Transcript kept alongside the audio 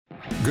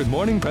Good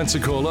Morning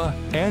Pensacola.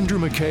 Andrew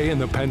McKay and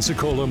the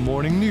Pensacola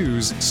Morning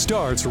News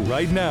starts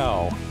right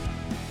now.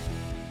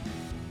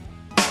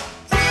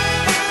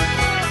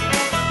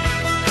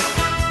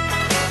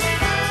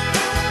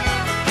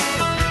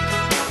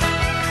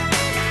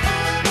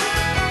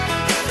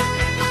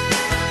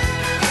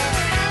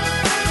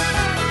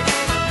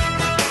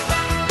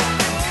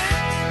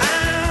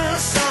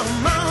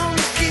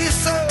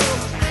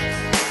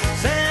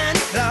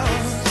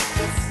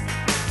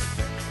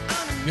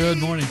 Good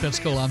morning,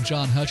 Pensacola. I'm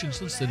John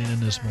Hutchinson, sitting in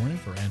this morning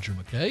for Andrew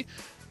McKay.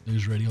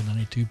 News Radio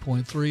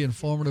 92.3,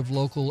 informative,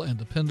 local, and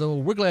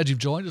dependable. We're glad you've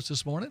joined us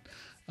this morning,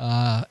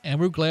 and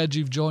we're glad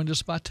you've joined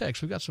us by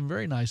text. We've got some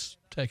very nice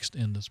text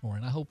in this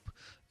morning. I hope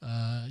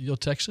you'll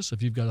text us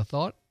if you've got a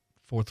thought,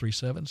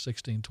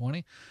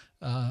 437-1620.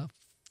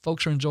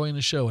 Folks are enjoying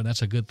the show, and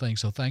that's a good thing,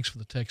 so thanks for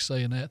the text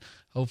saying that.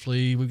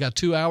 Hopefully, we've got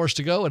 2 hours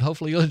to go, and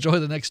hopefully you'll enjoy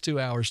the next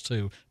 2 hours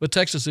too. But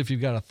text us if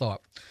you've got a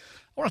thought.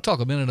 I want to talk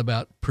a minute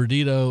about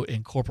Perdido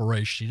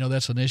Incorporation. You know,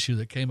 that's an issue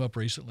that came up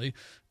recently.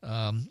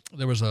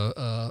 There was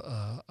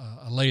a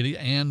lady,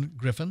 Ann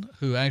Griffin,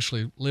 who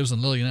actually lives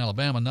in Lillian,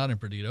 Alabama, not in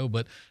Perdido,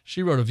 but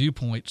she wrote a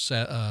viewpoint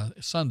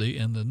Sunday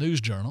in the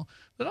News Journal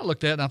that I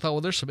looked at, and I thought,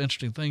 well, there's some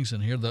interesting things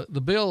in here.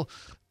 The bill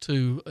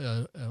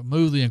to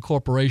move the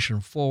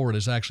incorporation forward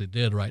is actually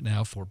dead right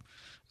now for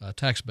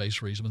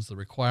tax-based reasons. The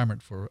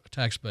requirement for a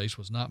tax base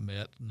was not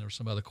met, and there were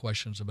some other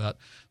questions about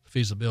the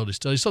feasibility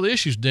study. So the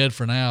issue's dead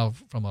for now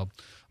from a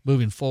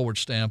moving forward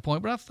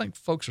standpoint, but I think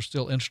folks are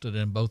still interested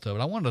in both of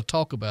it. I wanted to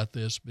talk about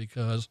this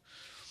because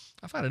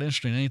I find it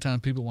interesting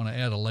anytime people want to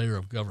add a layer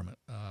of government.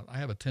 I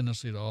have a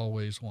tendency to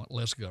always want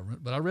less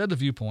government, but I read the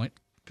viewpoint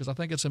because I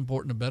think it's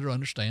important to better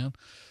understand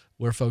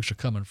where folks are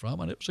coming from,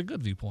 and it was a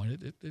good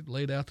viewpoint. It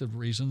laid out the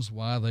reasons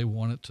why they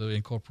wanted to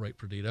incorporate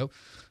Perdido.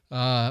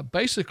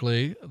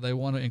 Basically, they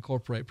want to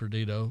incorporate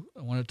Perdido,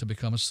 want it to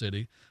become a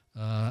city,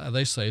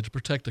 they say, to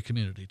protect the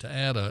community, to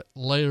add a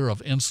layer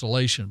of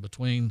insulation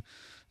between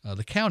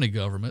the county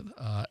government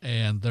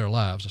and their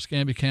lives. The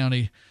Escambia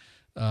County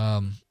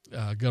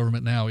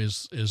government now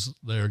is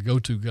their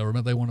go-to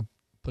government. They want to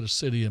put a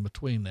city in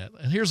between that.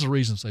 And here's the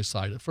reasons they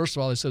cite it. First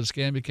of all, they said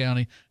Escambia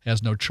County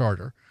has no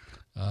charter,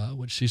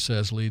 which she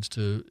says leads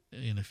to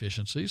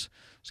inefficiencies.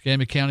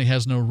 Escambia County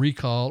has no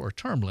recall or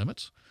term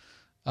limits.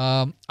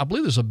 I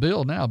believe there's a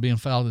bill now being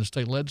filed in the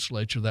state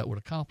legislature that would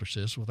accomplish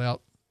this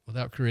without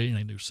creating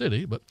a new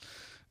city. But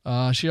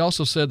she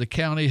also said the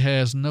county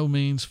has no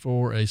means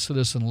for a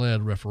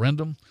citizen-led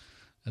referendum.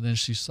 And then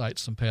she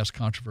cites some past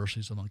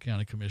controversies among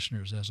county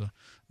commissioners as a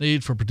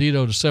need for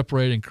Perdido to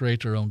separate and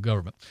create their own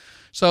government.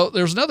 So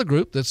there's another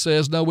group that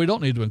says, no, we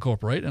don't need to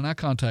incorporate, and I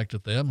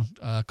contacted them.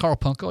 Carl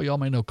Punko, y'all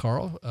may know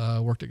Carl,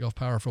 worked at Gulf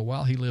Power for a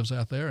while. He lives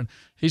out there, and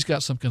he's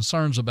got some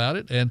concerns about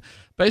it. And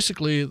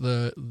basically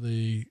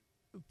the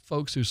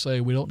folks who say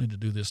we don't need to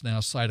do this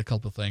now cite a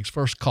couple of things.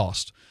 First,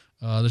 cost.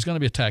 There's going to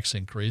be a tax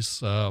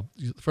increase.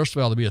 First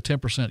of all, there'll be a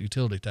 10%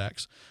 utility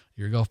tax.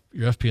 Your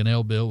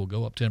FP&L bill will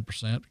go up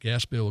 10%.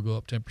 Gas bill will go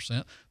up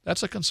 10%.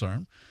 That's a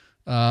concern.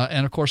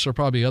 And, of course, there will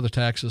probably be other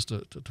taxes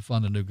to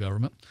fund a new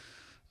government.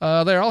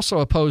 They're also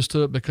opposed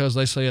to it because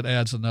they say it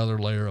adds another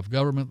layer of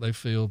government. They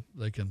feel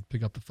they can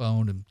pick up the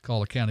phone and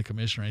call a county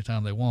commissioner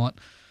anytime they want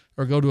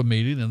or go to a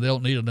meeting, and they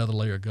don't need another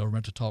layer of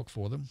government to talk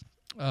for them.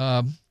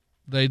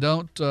 They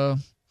don't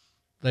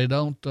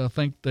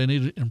think they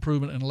need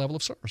improvement in the level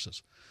of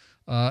services.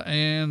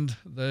 And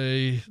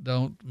they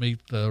don't meet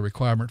the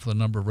requirement for the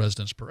number of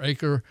residents per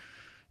acre.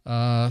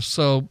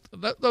 So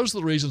those are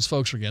the reasons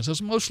folks are against.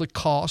 It's mostly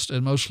cost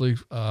and mostly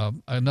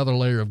another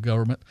layer of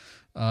government.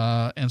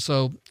 And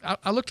so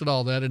I looked at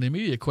all that, and the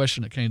immediate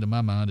question that came to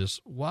my mind is,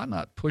 why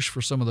not push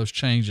for some of those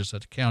changes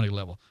at the county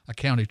level? A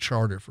county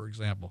charter, for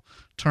example,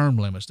 term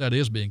limits, that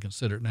is being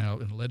considered now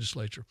in the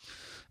legislature.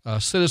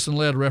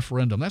 Citizen-led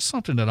referendum, that's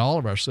something that all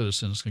of our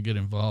citizens can get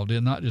involved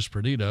in, not just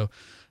Perdido,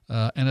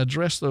 and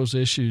address those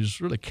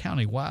issues really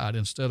county-wide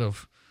instead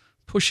of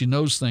pushing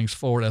those things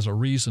forward as a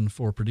reason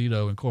for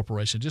Perdido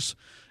Incorporation.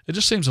 It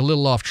just seems a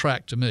little off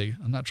track to me.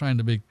 I'm not trying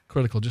to be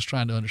critical, just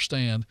trying to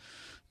understand.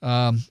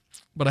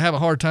 But I have a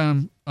hard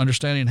time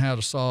understanding how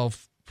to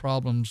solve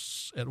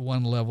problems at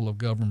one level of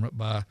government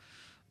by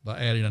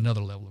adding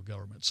another level of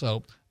government.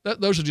 So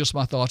those are just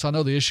my thoughts. I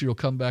know the issue will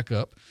come back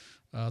up.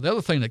 The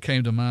other thing that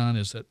came to mind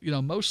is that,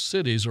 most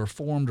cities are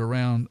formed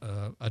around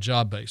a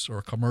job base or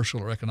a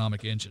commercial or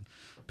economic engine.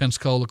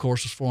 Pensacola, of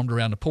course, was formed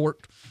around the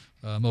port.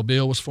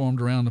 Mobile was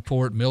formed around the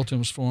port. Milton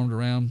was formed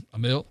around a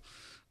mill.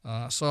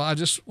 So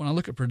when I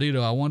look at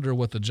Perdido, I wonder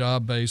what the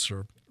job base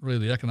or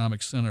really the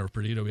economic center of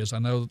Perdido is. I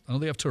know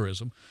they have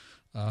tourism,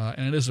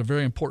 and it is a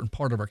very important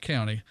part of our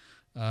county.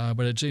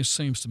 But it just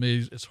seems to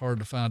me it's hard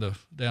to find a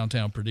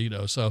downtown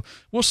Perdido. So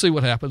we'll see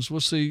what happens.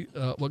 We'll see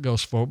what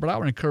goes forward. But I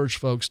would encourage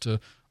folks to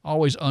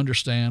always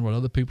understand what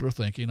other people are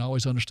thinking,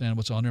 always understand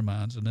what's on their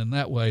minds, and then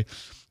that way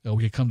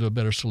we can come to a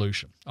better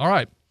solution. All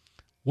right.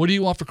 What do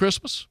you want for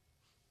Christmas?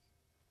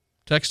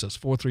 Text us,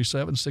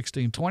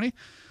 437-1620,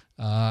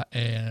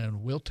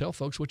 and we'll tell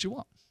folks what you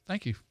want.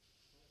 Thank you.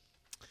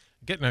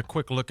 Getting a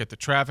quick look at the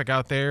traffic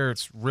out there,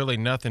 it's really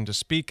nothing to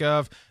speak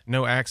of.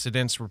 No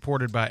accidents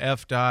reported by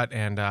FDOT,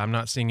 and I'm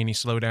not seeing any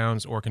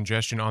slowdowns or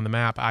congestion on the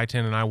map.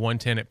 I-10 and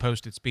I-110 at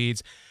posted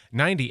speeds.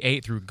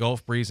 98 through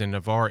Gulf Breeze and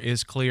Navarre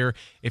is clear.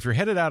 If you're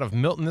headed out of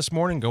Milton this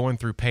morning, going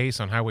through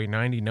Pace on Highway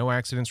 90, no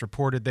accidents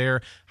reported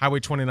there. Highway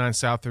 29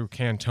 south through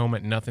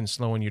Cantonment, nothing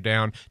slowing you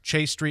down.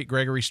 Chase Street,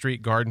 Gregory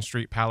Street, Garden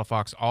Street,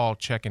 Palafox, all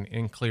checking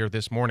in clear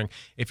this morning.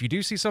 If you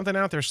do see something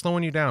out there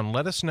slowing you down,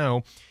 let us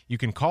know. You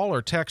can call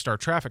or text our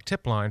traffic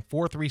tip line,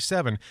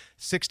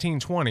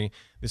 437-1620.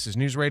 This is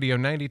News Radio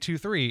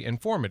 92.3,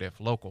 informative,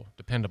 local,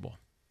 dependable.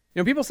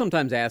 You know, people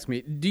sometimes ask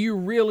me, do you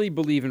really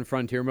believe in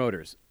Frontier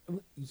Motors?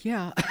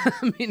 Yeah.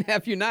 I mean,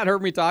 have you not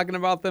heard me talking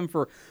about them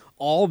for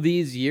all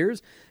these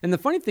years? And the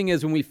funny thing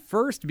is, when we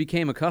first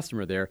became a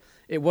customer there,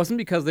 it wasn't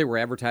because they were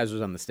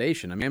advertisers on the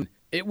station. I mean,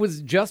 it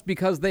was just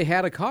because they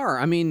had a car.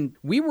 I mean,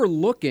 we were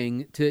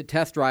looking to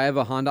test drive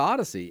a Honda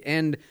Odyssey,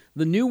 and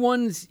the new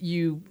ones,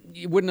 you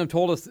wouldn't have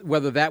told us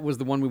whether that was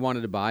the one we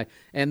wanted to buy.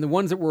 And the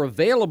ones that were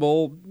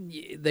available,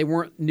 they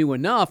weren't new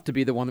enough to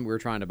be the one that we were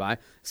trying to buy.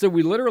 So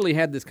we literally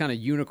had this kind of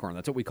unicorn.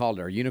 That's what we called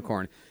it, our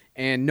unicorn.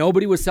 And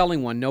nobody was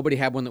selling one. Nobody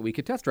had one that we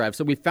could test drive.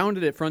 So we found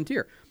it at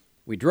Frontier.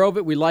 We drove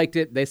it. We liked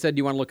it. They said, do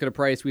you want to look at a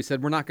price? We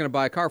said, we're not going to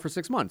buy a car for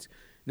 6 months.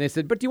 And they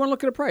said, but do you want to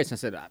look at a price? I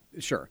said,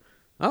 sure.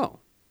 Oh,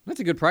 that's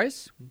a good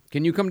price.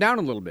 Can you come down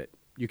a little bit?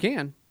 You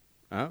can.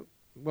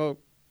 Well,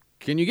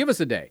 can you give us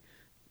a day?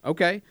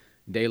 Okay.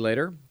 A day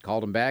later,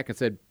 called them back and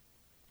said,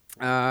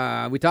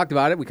 we talked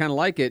about it. We kind of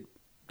like it.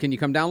 Can you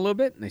come down a little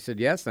bit? And they said,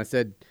 yes. And I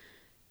said,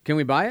 can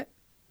we buy it?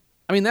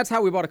 I mean, that's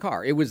how we bought a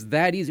car. It was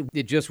that easy.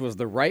 It just was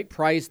the right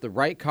price, the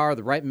right car,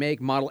 the right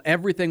make, model,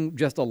 everything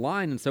just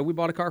aligned. And so we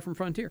bought a car from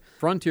Frontier.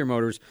 Frontier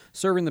Motors,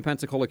 serving the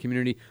Pensacola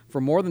community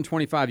for more than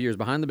 25 years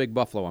behind the Big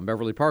Buffalo on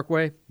Beverly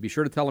Parkway. Be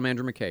sure to tell them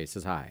Andrew McKay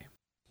says hi.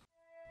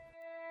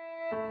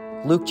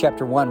 Luke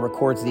chapter 1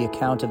 records the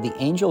account of the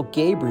angel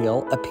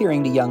Gabriel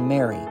appearing to young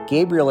Mary.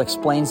 Gabriel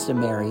explains to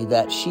Mary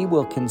that she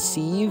will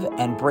conceive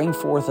and bring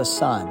forth a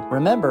son.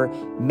 Remember,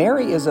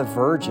 Mary is a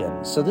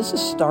virgin, so this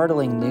is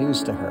startling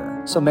news to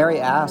her. So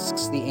Mary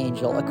asks the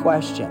angel a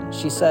question.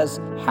 She says,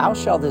 "How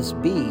shall this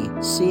be,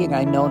 seeing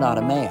I know not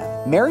a man?"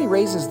 Mary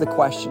raises the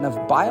question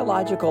of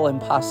biological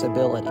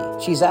impossibility.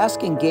 She's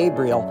asking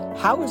Gabriel,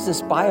 how is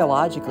this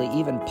biologically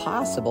even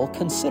possible,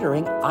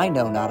 considering I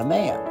know not a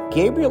man?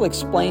 Gabriel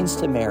explains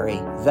to Mary,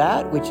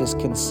 that which is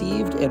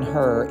conceived in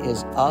her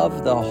is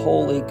of the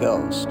Holy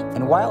Ghost.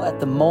 And while at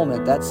the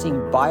moment that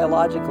seemed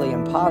biologically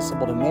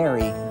impossible to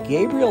Mary,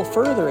 Gabriel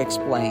further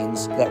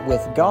explains that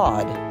with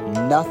God,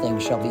 nothing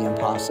shall be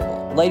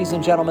impossible. Ladies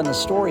and gentlemen, the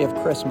story of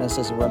Christmas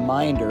is a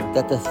reminder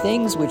that the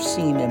things which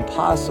seem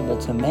impossible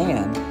to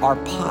man are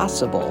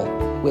possible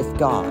with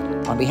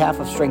God. On behalf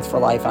of Strength for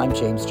Life, I'm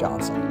James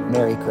Johnson.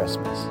 Merry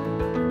Christmas.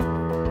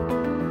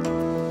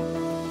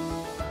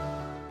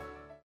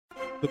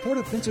 The Port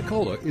of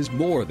Pensacola is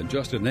more than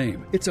just a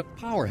name. It's a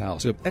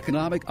powerhouse of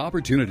economic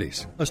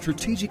opportunities, a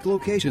strategic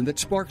location that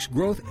sparks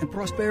growth and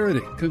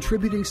prosperity,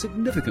 contributing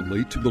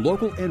significantly to the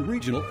local and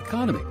regional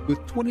economy,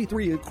 with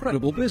 23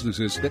 incredible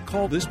businesses that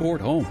call this port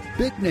home.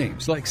 Big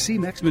names like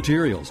C-Mex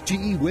Materials,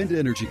 GE Wind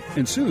Energy,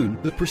 and soon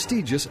the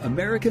prestigious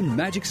American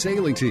Magic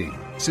Sailing Team.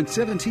 Since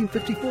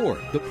 1754,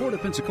 the Port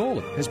of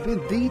Pensacola has been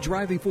the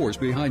driving force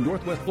behind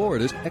Northwest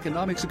Florida's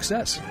economic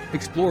success.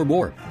 Explore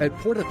more at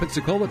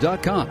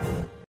portofpensacola.com.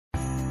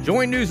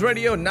 Join News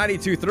Radio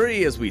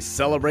 92.3 as we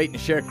celebrate and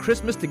share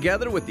Christmas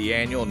together with the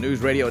annual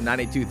News Radio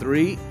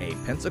 92.3, a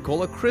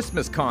Pensacola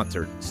Christmas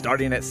concert,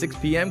 starting at 6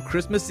 p.m.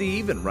 Christmas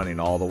Eve and running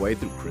all the way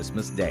through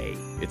Christmas Day.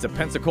 It's a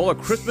Pensacola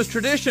Christmas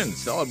tradition,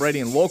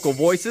 celebrating local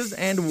voices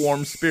and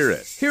warm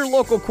spirit. Hear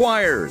local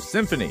choirs,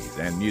 symphonies,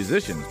 and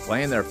musicians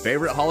playing their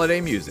favorite holiday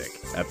music.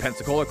 A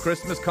Pensacola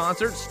Christmas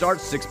concert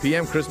starts 6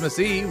 p.m. Christmas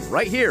Eve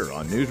right here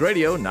on News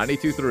Radio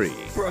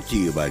 92.3. Brought to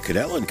you by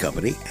Cadell &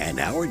 Company and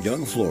Howard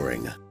Young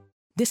Flooring.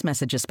 This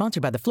message is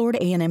sponsored by the Florida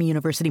A&M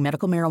University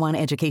Medical Marijuana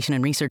Education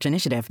and Research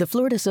Initiative, the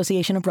Florida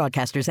Association of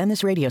Broadcasters, and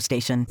this radio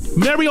station.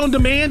 Mary on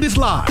Demand is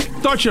live.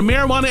 Start your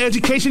marijuana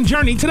education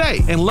journey today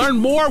and learn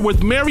more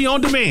with Mary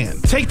on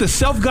Demand. Take the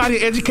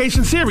self-guided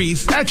education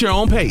series at your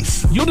own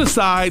pace. You'll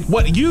decide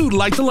what you'd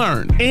like to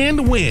learn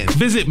and when.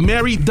 Visit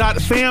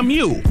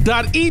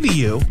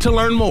mary.famu.edu to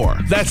learn more.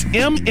 That's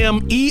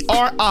mmeri.famu.edu.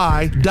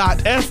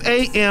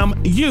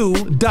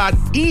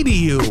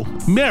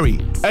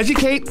 Mary,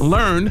 educate,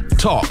 learn,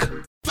 talk.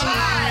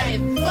 5,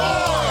 4,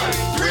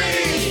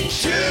 3,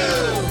 2,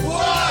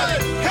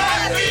 1.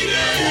 Happy New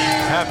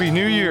Year! Happy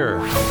New Year.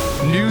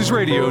 News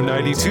Radio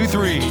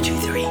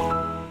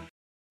 92.3.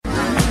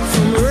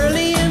 From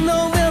early in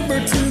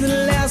November to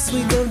the last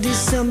week of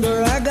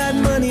December, I got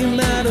money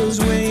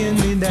matters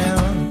weighing me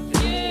down.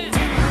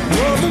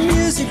 Well, the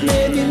music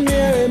may be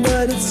merry,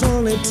 but it's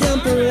only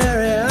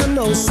temporary. I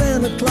know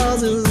Santa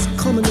Claus is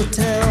coming to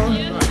town.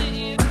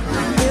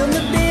 In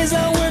the days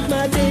I work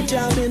my day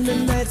job, in the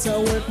night nights, I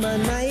work my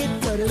night,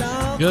 but it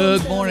all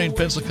Good morning,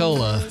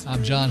 Pensacola.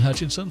 I'm John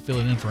Hutchinson,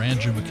 filling in for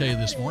Andrew McKay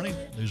this morning,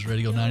 News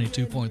Radio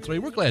 92.3.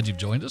 We're glad you've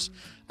joined us.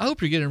 I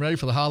hope you're getting ready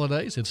for the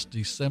holidays. It's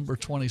December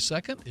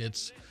 22nd.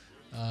 It's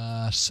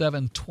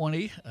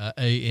 7:20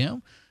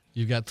 a.m.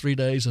 You've got 3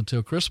 days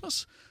until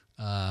Christmas.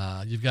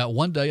 You've got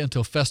 1 day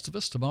until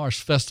Festivus.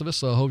 Tomorrow's Festivus,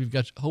 so I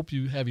hope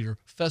you have your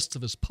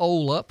Festivus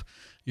poll up.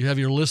 You have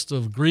your list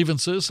of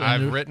grievances.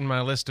 I've written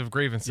my list of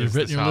grievances. You've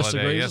written your list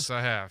of grievances? Yes,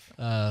 I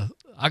have.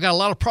 I got a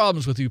lot of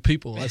problems with you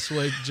people. That's the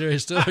way Jerry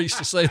Stiller used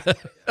to say that.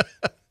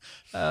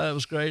 That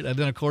was great. And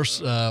then, of course,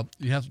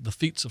 you have the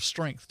feats of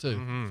strength,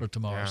 too, for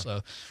tomorrow. Yeah.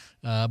 So,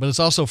 but it's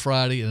also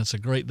Friday, and it's a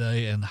great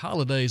day. And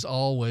holidays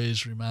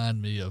always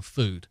remind me of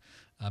food.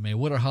 I mean,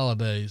 what are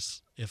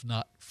holidays if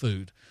not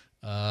food?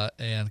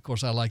 And, of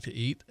course, I like to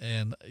eat,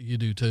 and you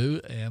do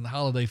too. And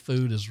holiday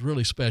food is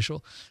really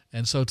special.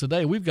 And so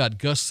today we've got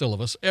Gus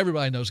Silovos.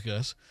 Everybody knows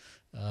Gus.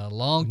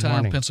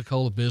 Long-time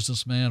Pensacola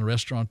businessman,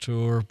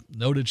 restaurateur,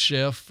 noted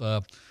chef,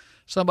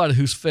 somebody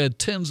who's fed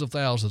tens of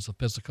thousands of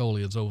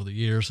Pensacolians over the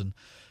years. And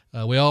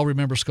we all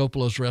remember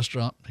Scopolo's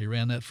restaurant. He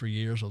ran that for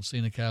years on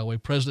Scenic Highway.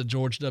 President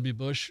George W.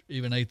 Bush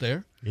even ate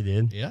there. He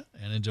did. Yeah,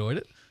 and enjoyed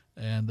it.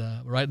 And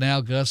right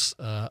now Gus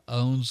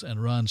owns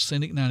and runs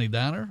Scenic 90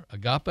 Diner,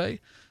 Agape,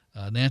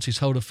 Nancy's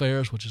Hot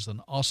Affairs, which is an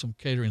awesome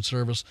catering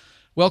service.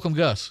 Welcome,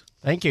 Gus.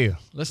 Thank you.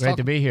 Great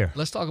to be here.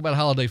 Let's talk about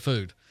holiday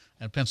food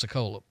and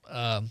Pensacola.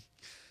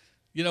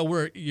 You know,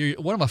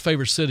 one of my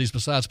favorite cities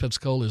besides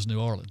Pensacola is New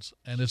Orleans,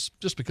 and it's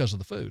just because of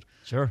the food.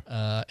 Sure.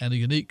 And the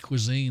unique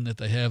cuisine that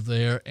they have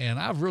there. And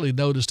I've really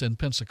noticed in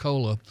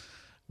Pensacola,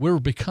 we're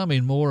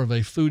becoming more of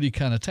a foodie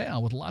kind of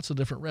town with lots of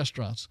different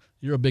restaurants.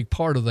 You're a big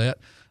part of that.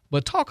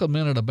 But talk a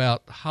minute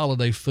about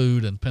holiday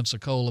food in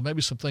Pensacola,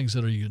 maybe some things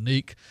that are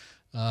unique.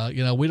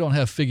 You know, we don't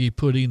have figgy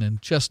pudding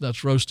and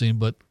chestnuts roasting,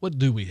 but what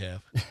do we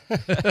have?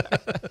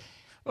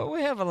 Well,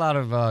 we have a lot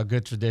of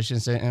good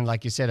traditions, and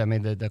like you said, I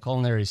mean, the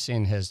culinary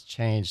scene has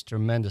changed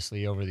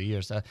tremendously over the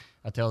years.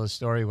 I tell the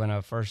story when I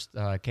first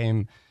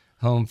came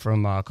home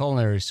from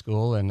culinary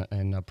school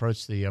and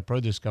approached the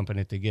produce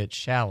company to get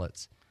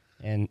shallots,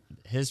 and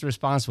his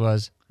response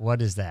was,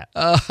 "What is that?"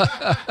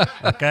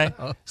 Okay,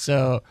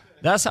 so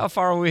that's how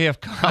far we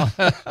have come.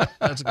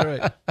 That's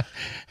great.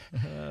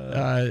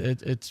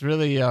 It's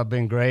really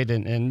been great,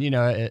 and you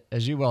know,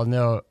 as you well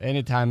know,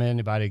 anytime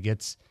anybody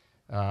gets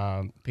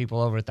people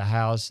over at the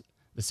house,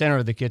 the center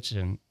of the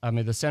kitchen. I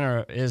mean, the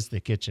center is the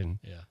kitchen.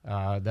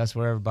 Yeah. That's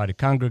where everybody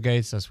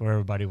congregates. That's where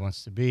everybody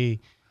wants to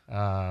be.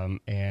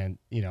 And,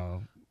 you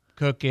know,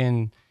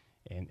 cooking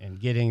and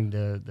getting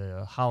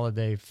the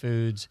holiday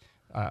foods.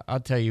 I'll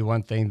tell you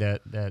one thing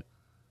that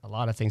a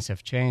lot of things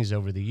have changed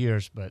over the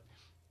years, but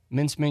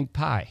mincemeat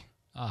pie.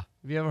 Have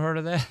you ever heard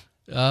of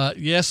that?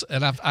 Yes,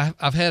 and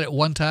I've had it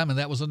one time, and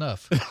that was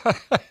enough.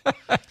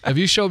 Have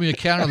you showed me a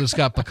counter that's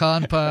got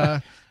pecan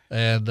pie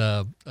and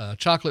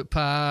chocolate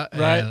pie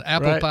and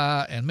apple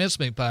pie and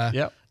mincemeat pie?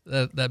 Yep.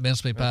 That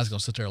mincemeat pie is going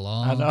to sit there a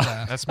long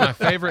time. That's my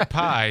favorite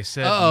pie.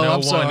 Said no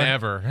one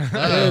ever.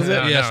 Is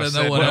it? Yes,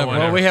 no one ever.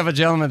 Well, we have a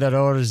gentleman that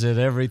orders it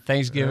every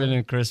Thanksgiving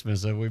and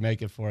Christmas, so we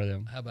make it for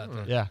them. How about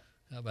that? Yeah.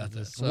 How about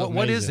that? So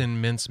what is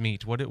in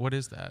mincemeat? What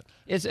is that?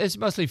 It's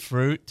mostly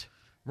fruit.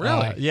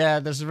 Really? Yeah,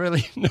 there's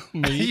really no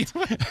meat.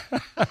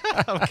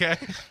 Okay.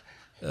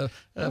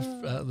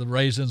 The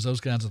raisins,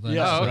 those kinds of things.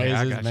 Yeah,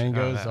 raisins,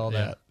 mangoes, all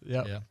that.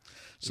 Yep. Yeah.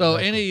 So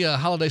any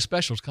holiday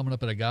specials coming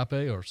up at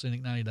Agape or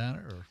Scenic 90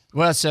 Diner? Or?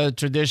 Well, so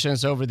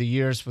traditions over the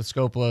years with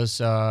Scopolo's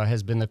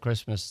has been the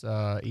Christmas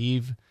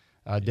Eve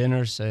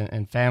dinners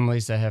and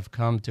families that have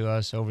come to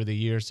us over the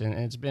years. And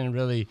it's been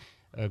really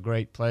a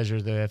great pleasure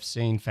to have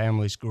seen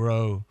families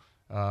grow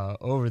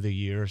over the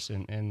years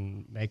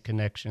and make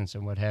connections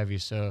and what have you.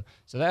 So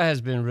that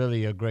has been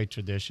really a great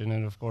tradition.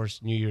 And, of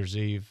course, New Year's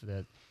Eve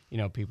that, you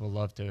know, people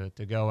love to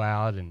go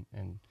out and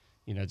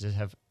you know, just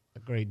have a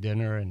great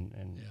dinner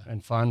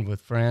and fun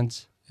with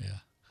friends.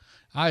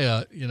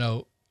 Yeah.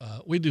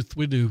 We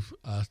do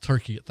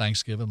turkey at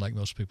Thanksgiving like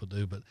most people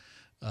do, but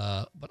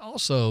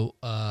also,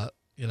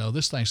 you know,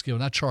 this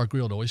Thanksgiving I char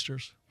grilled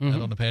oysters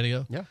out on the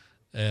patio. Yeah.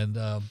 And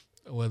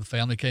well, the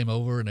family came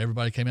over and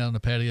everybody came out on the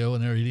patio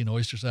and they're eating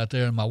oysters out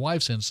there. And my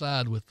wife's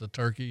inside with the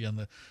turkey and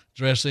the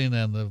dressing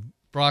and the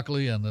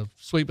broccoli and the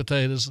sweet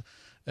potatoes.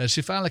 And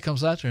she finally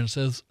comes out there and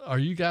says, "Are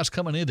you guys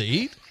coming in to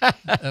eat?"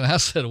 And I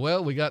said,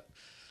 "Well, we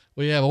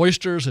have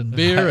oysters and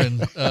beer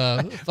and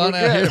fun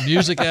out here,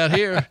 music out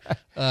here.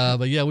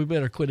 But yeah, we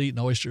better quit eating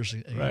oysters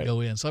and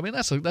go in." So I mean,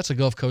 that's a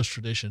Gulf Coast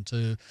tradition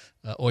too.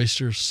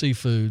 Oysters,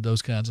 seafood,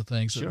 those kinds of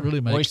things. Sure. That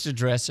really make oyster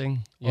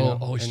dressing.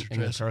 Oyster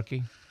dressing. And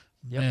turkey.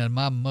 Yep. Man,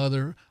 my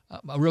mother,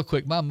 real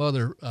quick, my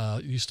mother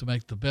used to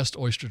make the best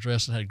oyster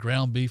dressing. Had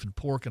ground beef and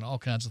pork and all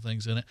kinds of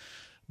things in it.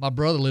 My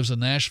brother lives in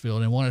Nashville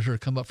and wanted her to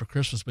come up for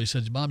Christmas, but he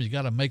said, "Mom, you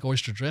got to make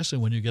oyster dressing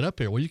when you get up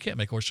here." Well, you can't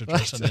make oyster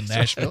dressing in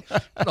Nashville.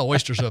 No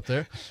oysters up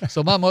there.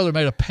 So my mother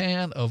made a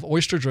pan of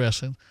oyster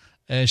dressing,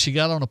 and she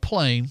got on a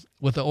plane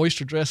with the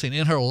oyster dressing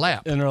in her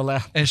lap. In her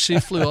lap. And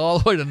she flew all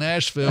the way to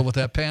Nashville with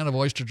that pan of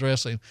oyster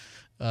dressing.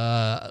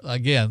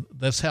 again,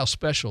 that's how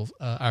special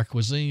our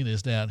cuisine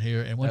is down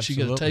here. And once you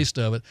get a taste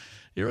of it,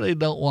 you really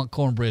don't want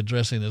cornbread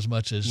dressing as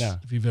much as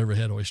if you've ever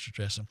had oyster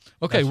dressing.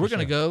 Okay, we're going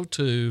to go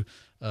to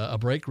a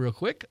break real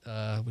quick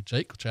with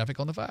Jake, traffic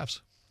on the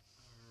 5s.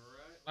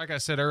 Like I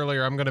said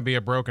earlier, I'm going to be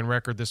a broken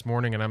record this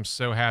morning, and I'm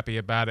so happy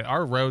about it.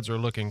 Our roads are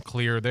looking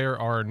clear. There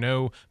are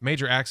no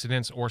major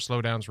accidents or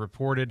slowdowns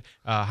reported.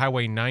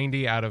 Highway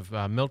 90 out of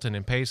Milton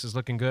and Pace is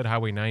looking good.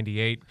 Highway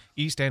 98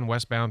 east and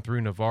westbound through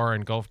Navarre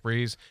and Gulf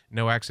Breeze,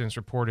 no accidents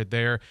reported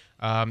there.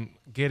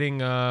 Getting,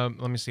 let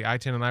me see,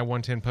 I-10 and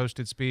I-110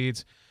 posted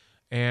speeds.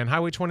 And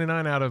Highway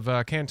 29 out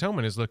of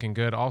Cantonment is looking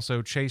good.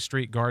 Also, Chase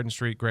Street, Garden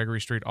Street,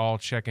 Gregory Street, all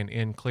checking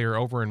in clear.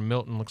 Over in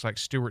Milton, looks like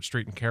Stewart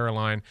Street and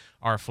Caroline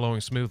are flowing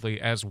smoothly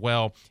as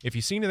well. If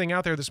you see anything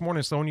out there this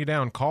morning slowing you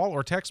down, call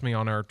or text me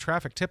on our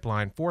traffic tip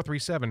line,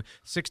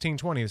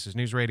 437-1620. This is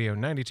News Radio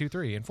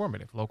 92.3,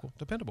 informative, local,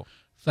 dependable.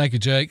 Thank you,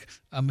 Jake.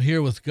 I'm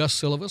here with Gus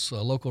Silovos,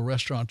 a local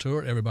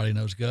restaurateur. Everybody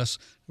knows Gus.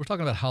 We're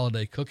talking about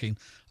holiday cooking.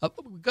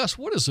 Gus,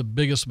 what is the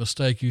biggest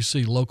mistake you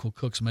see local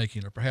cooks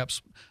making, or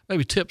perhaps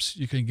maybe tips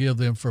you can give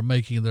them for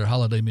making their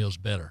holiday meals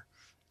better?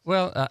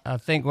 Well, I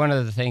think one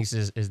of the things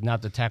is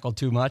not to tackle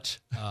too much.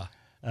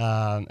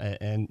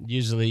 And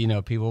usually,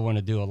 people want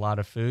to do a lot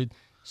of food.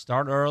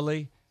 Start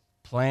early,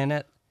 plan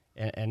it,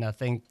 and I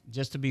think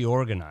just to be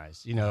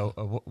organized.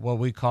 What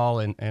we call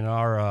in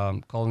our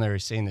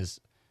culinary scene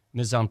is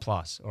mise en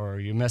place,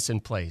 or your mess in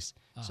place.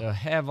 So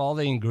have all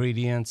the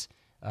ingredients,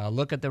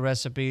 look at the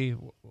recipe,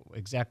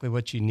 exactly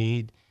what you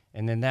need,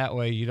 and then that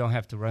way you don't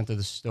have to run to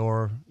the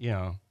store,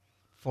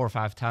 4 or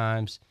 5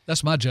 times.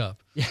 That's my job.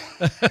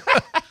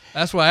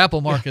 That's why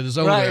Apple Market is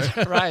over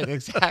there. Right,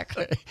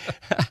 exactly.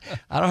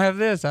 I don't have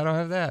this, I don't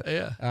have that.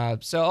 Yeah.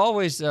 So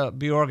always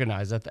be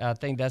organized. I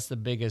think that's the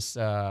biggest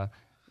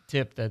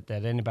tip that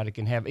anybody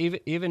can have,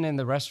 even in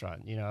the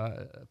restaurant.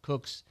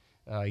 Cooks,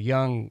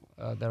 young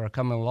that are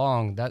coming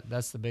along,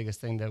 that's the biggest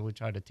thing that we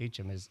try to teach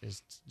them is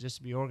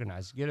just be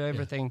organized. Get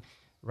everything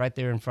right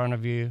there in front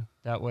of you.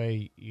 That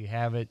way you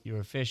have it, you're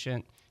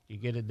efficient, you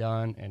get it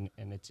done,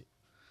 and it's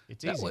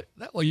easy.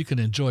 That way you can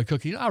enjoy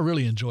cooking. I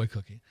really enjoy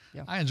cooking.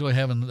 Yeah. I enjoy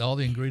having all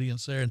the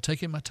ingredients there and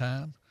taking my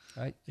time.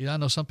 Right. I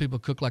know some people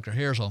cook like their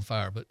hair's on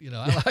fire, but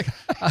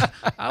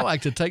I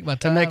like to take my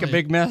time. And make a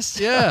big mess.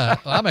 Yeah,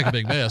 I make a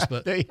big mess,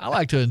 but I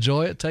like to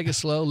enjoy it, take it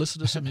slow,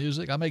 listen to some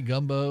music. I make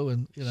gumbo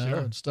and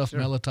and stuffed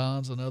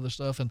melitons and other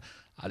stuff, and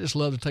I just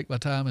love to take my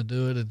time and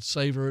do it and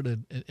savor it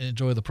and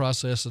enjoy the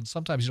process. And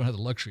sometimes you don't have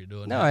the luxury of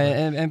doing it. No,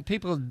 and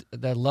people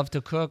that love to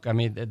cook,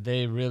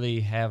 they really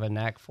have a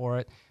knack for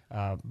it.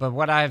 But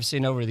what I have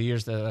seen over the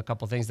years, a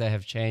couple things that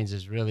have changed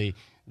is really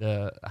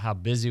how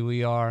busy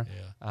we are,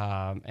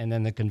 and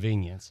then the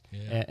convenience.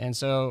 Yeah. And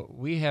so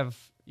we have,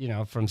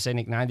 from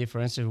Scenic 90,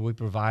 for instance, we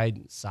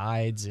provide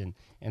sides and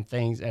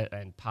things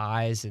and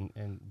pies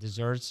and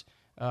desserts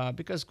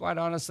because, quite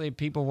honestly,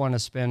 people want to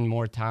spend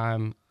more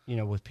time,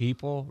 with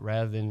people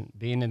rather than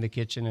being in the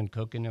kitchen and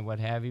cooking and what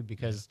have you,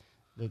 because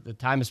the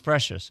time is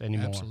precious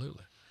anymore.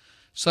 Absolutely.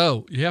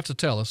 So you have to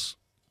tell us,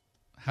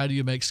 how do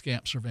you make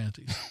scampi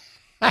cervantes?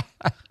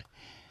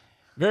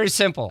 Very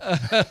simple.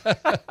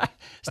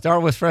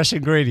 Start with fresh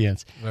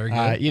ingredients. Very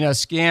good.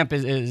 Scamp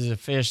is a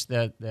fish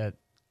that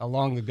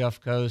along the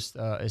Gulf Coast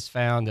is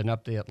found and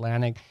up the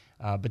Atlantic,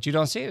 but you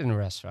don't see it in the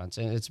restaurants,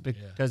 and it's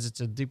because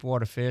it's a deep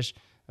water fish.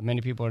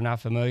 Many people are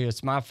not familiar.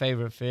 It's my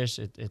favorite fish.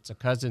 It's a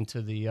cousin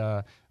to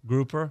the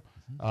grouper,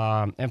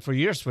 and for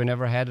years we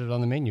never had it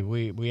on the menu.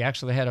 We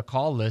actually had a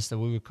call list that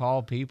we would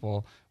call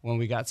people when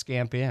we got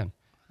scamp in.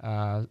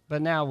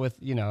 But now with,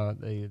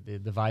 the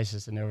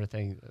devices and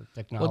everything,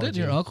 technology. Well, didn't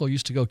your uncle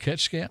used to go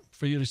catch scamp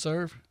for you to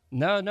serve?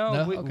 No.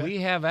 We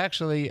have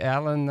actually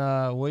Allen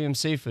Williams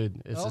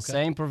Seafood. It's the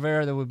same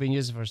purveyor that we've been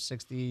using for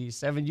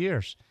 67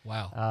 years.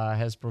 Wow.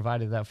 Has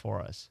provided that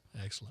for us.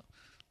 Excellent.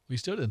 We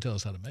still didn't tell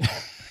us how to make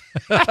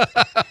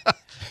it.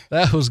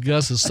 That was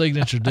Gus's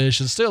signature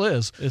dish. It still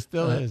is. It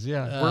still is,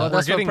 yeah.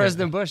 That's what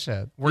President Bush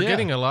said. We're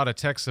getting a lot of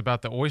texts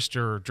about the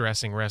oyster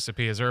dressing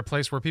recipe. Is there a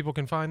place where people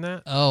can find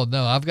that? Oh,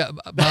 no. I've got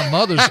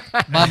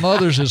my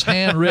mother's is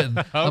handwritten.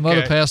 Okay. My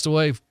mother passed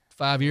away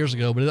 5 years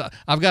ago, but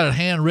I've got it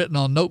handwritten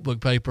on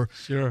notebook paper.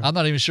 Sure. I'm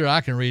not even sure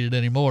I can read it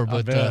anymore,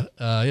 but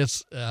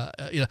it's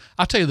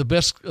I'll tell you the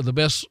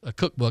best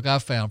cookbook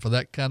I've found for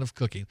that kind of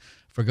cooking,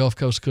 for Gulf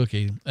Coast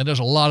cooking, and there's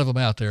a lot of them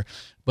out there,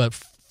 but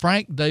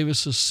Frank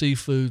Davis's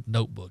Seafood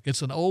Notebook.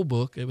 It's an old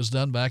book. It was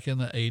done back in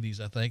the 80s,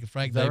 I think.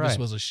 Frank Davis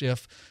was a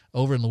chef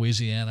over in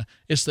Louisiana.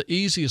 It's the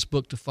easiest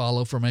book to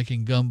follow for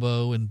making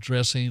gumbo and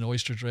dressing,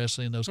 oyster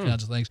dressing, those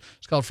kinds of things.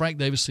 It's called Frank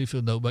Davis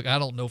Seafood Notebook. I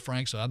don't know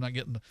Frank, so I'm not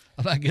getting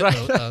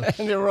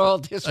any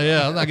royalties.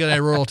 Yeah, I'm not getting any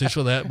royalties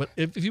for that. But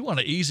if you want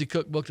an easy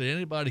cookbook that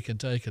anybody can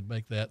take and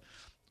make that,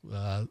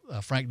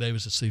 Frank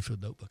Davis's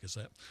Seafood Notebook is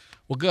that.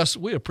 Well, Gus,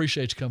 we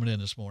appreciate you coming in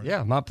this morning.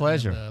 Yeah, my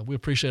pleasure. And, we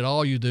appreciate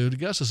all you do.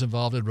 Gus is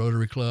involved in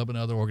Rotary Club and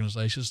other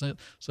organizations,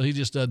 so he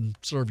just doesn't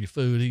serve you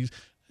food.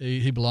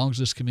 He belongs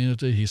to this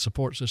community. He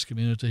supports this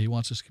community. He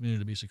wants this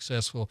community to be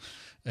successful,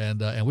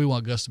 and we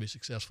want Gus to be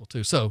successful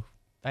too. So,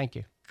 thank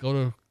you. Go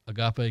to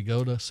Agape.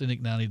 Go to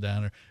Scenic 90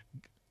 Diner.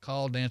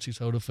 call Nancy's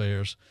Haute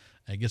Affairs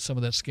and get some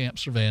of that scamp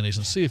Cervantes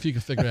and see if you can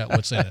figure out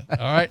what's in it.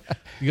 All right?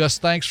 You guys,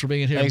 thanks for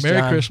being here. Thanks,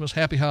 Merry John. Christmas.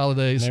 Happy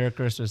holidays. Merry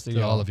Christmas to to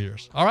you all of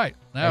yours. All right.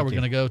 Now Thank we're you.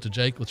 going to go to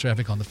Jake with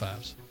traffic on the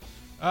 5s.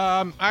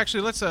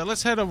 Actually,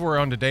 let's head over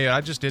on to David.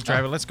 I just did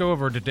drive it. Let's go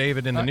over to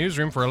David in the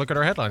newsroom for a look at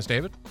our headlines.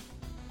 David?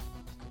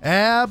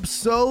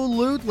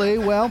 Absolutely.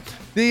 Well,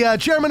 the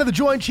chairman of the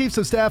Joint Chiefs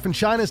of Staff and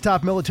China's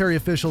top military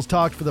officials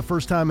talked for the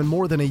first time in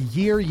more than a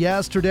year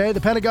yesterday. The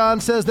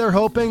Pentagon says they're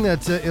hoping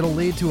that it'll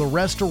lead to a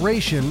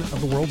restoration of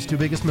the world's two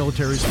biggest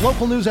militaries.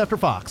 Local news after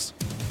Fox.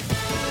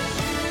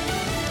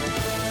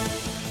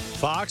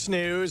 Fox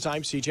News,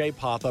 I'm CJ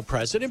Papa.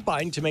 President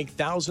Biden to make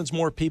thousands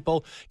more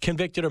people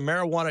convicted of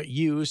marijuana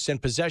use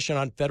and possession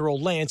on federal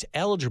lands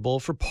eligible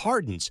for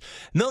pardons.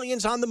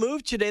 Millions on the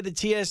move today. The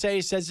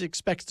TSA says it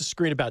expects to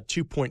screen about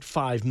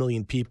 2.5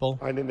 million people.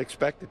 I didn't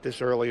expect it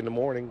this early in the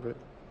morning, but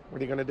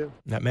what are you going to do?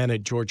 That man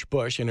at George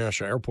Bush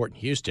International Airport in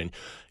Houston.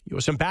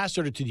 U.S.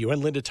 Ambassador to the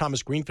UN, Linda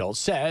Thomas-Greenfield,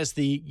 says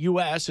the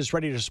U.S. is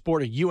ready to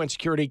support a UN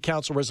Security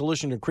Council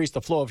resolution to increase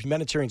the flow of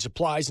humanitarian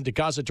supplies into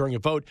Gaza during a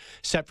vote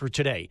set for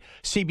today.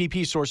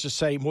 CBP sources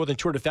say more than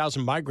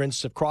 200,000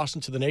 migrants have crossed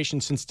into the nation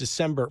since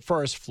December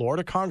 1st.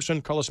 Florida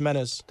Congressman Carlos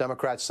Menes.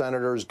 Democrat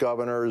senators,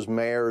 governors,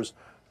 mayors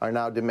are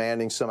now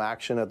demanding some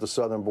action at the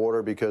southern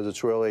border because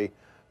it's really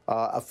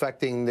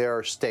affecting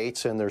their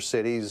states and their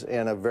cities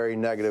in a very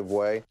negative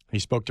way. He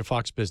spoke to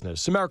Fox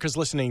Business. America's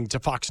listening to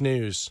Fox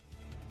News.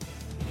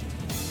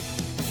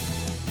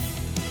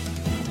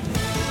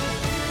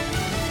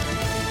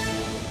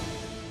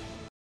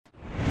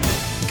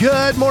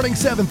 Good morning,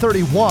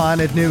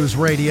 7:31 at News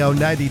Radio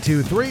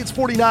 92.3. It's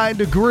 49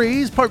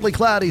 degrees, partly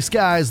cloudy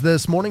skies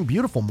this morning.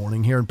 Beautiful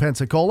morning here in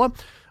Pensacola.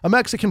 A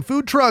Mexican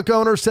food truck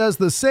owner says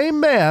the same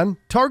man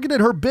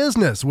targeted her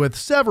business with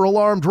several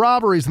armed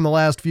robberies in the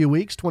last few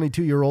weeks.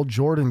 22-year-old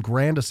Jordan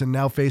Grandison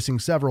now facing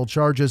several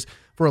charges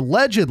for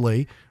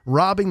allegedly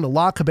robbing the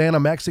La Cabana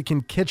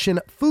Mexican Kitchen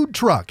food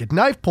truck at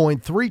knife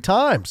point 3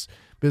 times.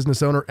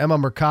 Business owner Emma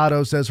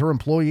Mercado says her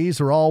employees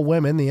are all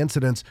women. The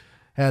incidents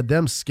had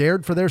them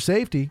scared for their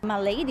safety. My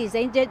ladies,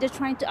 they're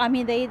trying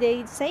to,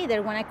 they say they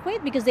want to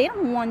quit because they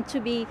don't want to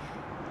be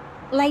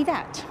like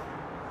that.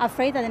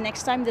 Afraid that the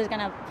next time they're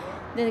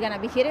gonna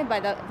be hit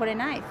for a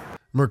knife.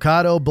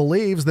 Mercado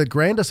believes that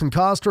Grandison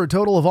cost her a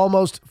total of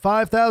almost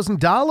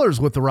 $5,000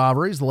 with the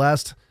robberies.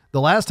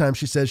 The last time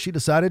she says she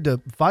decided to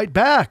fight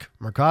back.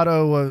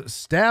 Mercado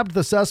stabbed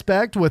the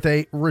suspect with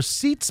a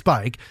receipt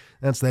spike.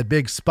 That's that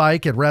big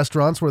spike at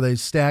restaurants where they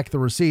stack the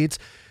receipts.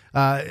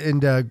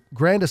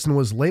 Grandison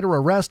was later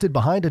arrested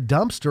behind a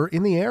dumpster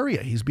in the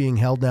area. He's being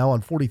held now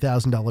on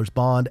 $40,000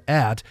 bond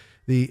at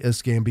the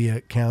Escambia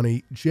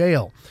County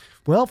Jail.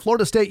 Well,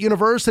 Florida State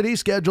University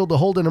scheduled to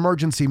hold an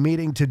emergency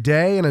meeting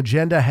today. An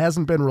agenda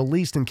hasn't been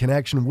released in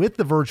connection with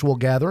the virtual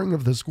gathering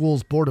of the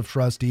school's Board of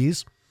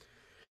Trustees.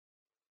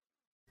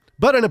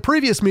 But in a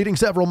previous meeting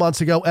several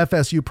months ago,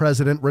 FSU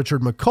President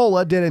Richard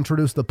McCullough did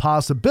introduce the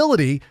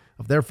possibility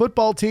of their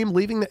football team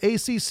leaving the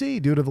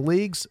ACC due to the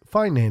league's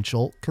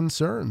financial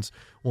concerns.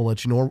 We'll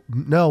let you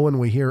know when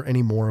we hear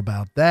any more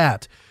about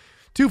that.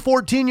 2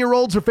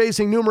 14-year-olds are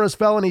facing numerous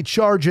felony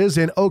charges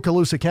in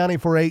Okaloosa County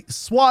for a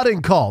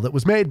swatting call that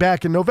was made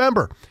back in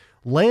November.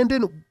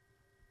 Landon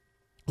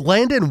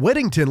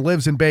Whittington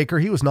lives in Baker.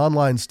 He was an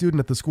online student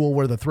at the school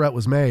where the threat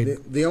was made.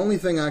 The only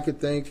thing I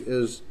could think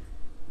is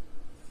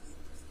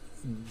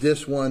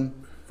this one,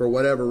 for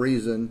whatever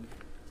reason,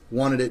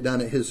 wanted it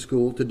done at his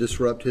school to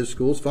disrupt his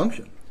school's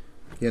function,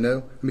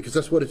 because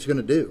that's what it's going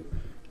to do.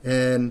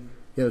 And,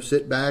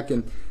 sit back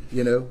and,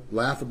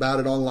 laugh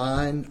about it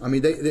online. I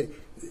mean,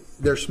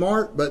 they're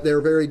smart, but they're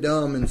very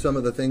dumb in some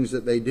of the things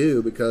that they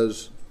do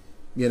because,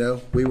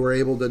 we were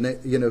able to,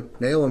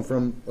 nail them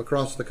from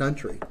across the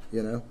country,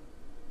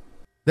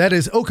 That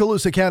is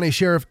Okaloosa County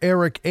Sheriff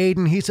Eric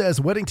Aiden. He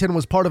says Whittington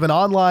was part of an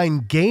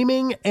online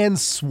gaming and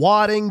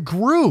swatting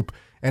group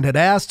and had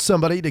asked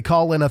somebody to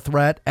call in a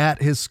threat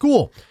at his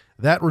school.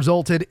 That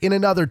resulted in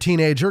another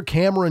teenager,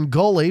 Cameron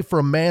Gully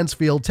from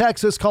Mansfield,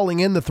 Texas, calling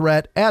in the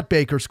threat at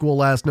Baker School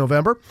last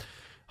November.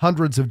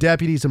 Hundreds of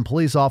deputies and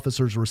police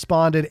officers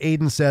responded.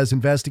 Aiden says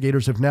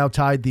investigators have now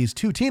tied these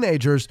 2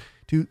 teenagers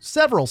to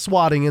several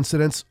swatting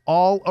incidents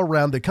all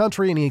around the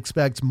country, and he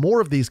expects more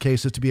of these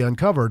cases to be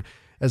uncovered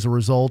as a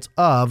result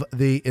of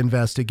the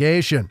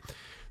investigation.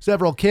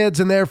 Several kids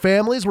and their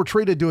families were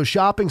treated to a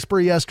shopping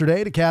spree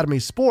yesterday at Academy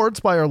Sports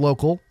by our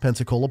local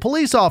Pensacola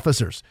police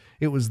officers.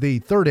 It was the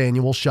 3rd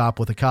annual Shop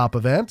with a Cop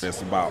event.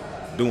 It's about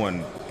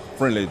doing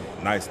friendly,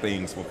 nice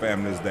things for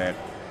families that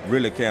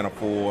really can't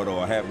afford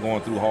or have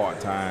going through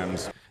hard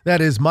times. That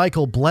is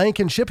Michael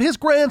Blankenship. His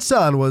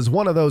grandson was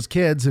one of those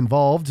kids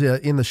involved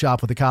in the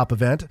Shop with a Cop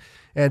event.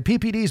 And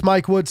PPD's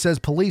Mike Wood says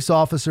police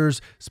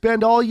officers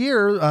spend all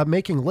year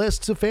making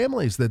lists of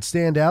families that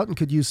stand out and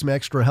could use some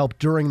extra help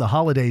during the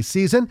holiday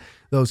season.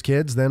 Those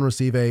kids then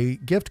receive a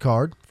gift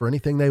card for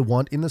anything they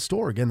want in the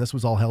store. Again, this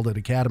was all held at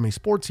Academy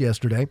Sports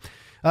yesterday.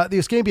 The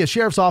Escambia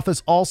Sheriff's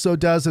Office also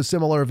does a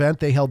similar event.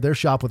 They held their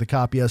Shop with a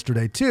Cop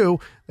yesterday, too.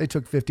 They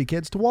took 50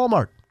 kids to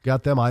Walmart,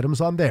 got them items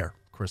on their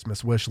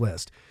Christmas wish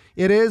list.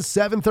 It is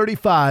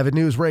 7:35 at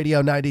News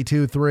Radio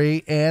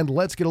 92.3, and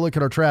let's get a look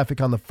at our traffic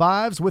on the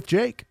 5s with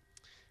Jake.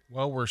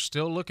 Well, we're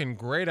still looking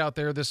great out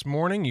there this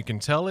morning. You can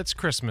tell it's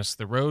Christmas.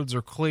 The roads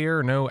are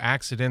clear, no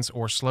accidents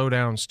or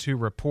slowdowns to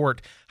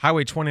report.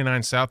 Highway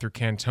 29 south through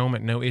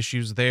Cantonment, no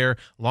issues there.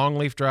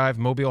 Longleaf Drive,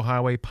 Mobile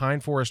Highway, Pine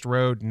Forest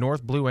Road,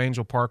 North Blue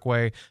Angel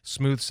Parkway,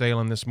 smooth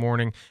sailing this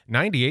morning.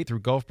 98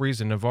 through Gulf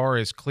Breeze and Navarre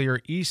is clear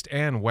east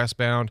and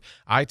westbound.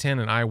 I-10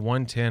 and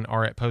I-110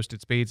 are at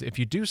posted speeds. If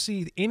you do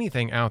see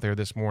anything out there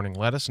this morning,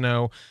 let us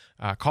know.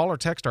 Call or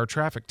text our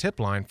traffic tip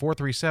line,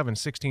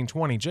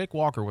 437-1620. Jake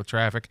Walker with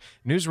traffic.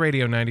 News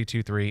Radio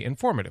 92.3,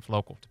 informative,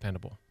 local,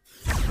 dependable.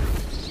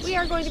 We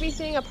are going to be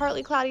seeing a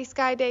partly cloudy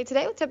sky day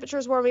today with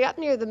temperatures warming up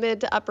near the mid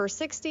to upper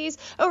 60s.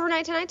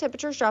 Overnight tonight,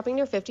 temperatures dropping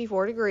near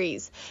 54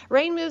 degrees.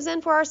 Rain moves in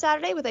for our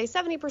Saturday with a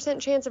 70%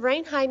 chance of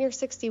rain, high near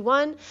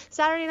 61.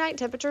 Saturday night,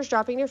 temperatures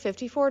dropping near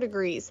 54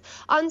 degrees.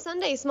 On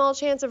Sunday, small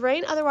chance of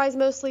rain, otherwise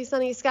mostly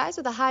sunny skies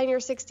with a high near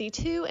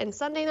 62. And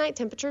Sunday night,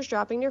 temperatures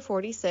dropping near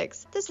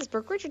 46. This is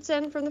Brooke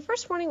Richardson from the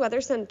First Warning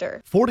Weather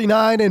Center.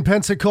 49 in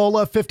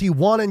Pensacola,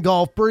 51 in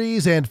Gulf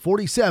Breeze, and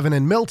 47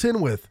 in Milton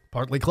with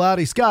partly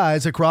cloudy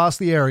skies across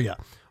the area.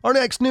 Our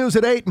next news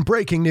at 8 and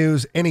breaking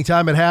news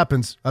anytime it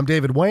happens. I'm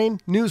David Wayne,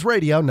 News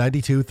Radio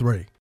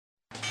 92.3.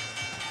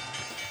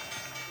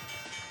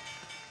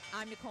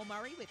 I'm Nicole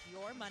Murray with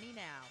Your Money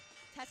Now.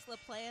 Tesla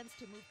plans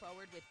to move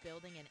forward with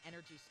building an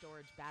energy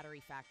storage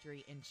battery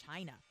factory in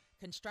China.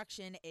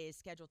 Construction is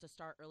scheduled to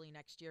start early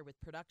next year with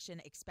production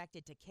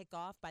expected to kick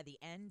off by the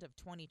end of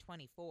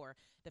 2024.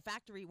 The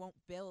factory won't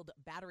build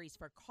batteries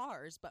for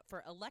cars, but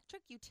for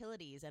electric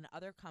utilities and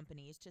other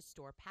companies to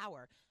store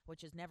power,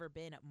 which has never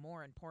been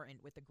more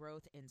important with the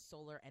growth in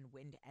solar and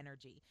wind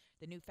energy.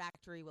 The new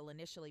factory will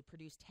initially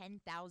produce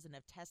 10,000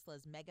 of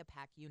Tesla's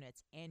Megapack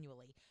units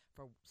annually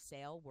for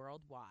sale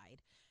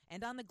worldwide.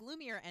 And on the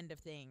gloomier end of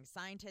things,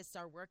 scientists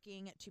are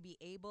working to be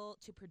able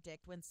to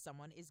predict when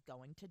someone is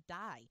going to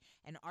die.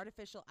 An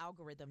artificial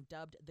algorithm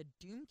dubbed the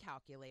Doom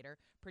Calculator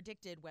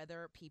predicted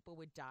whether people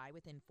would die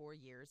within 4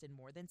 years in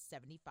more than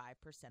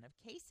 75% of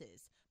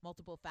cases.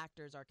 Multiple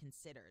factors are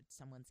considered: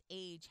 someone's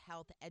age,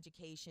 health,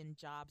 education,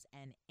 jobs,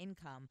 and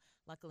income.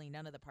 Luckily,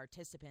 none of the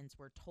participants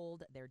were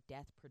told their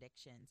death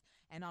predictions.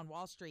 And on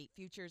Wall Street,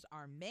 futures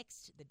are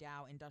mixed. The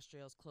Dow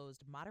Industrials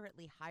closed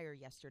moderately higher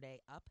yesterday,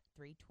 up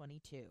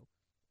 322.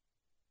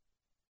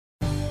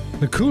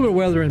 The cooler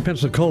weather in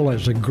Pensacola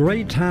is a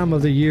great time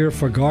of the year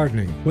for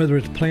gardening, whether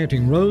it's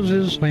planting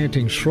roses,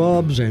 planting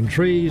shrubs and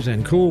trees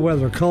and cool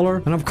weather color,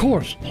 and of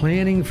course,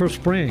 planning for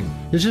spring.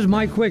 This is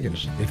Mike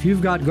Wiggins. If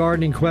you've got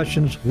gardening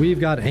questions, we've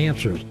got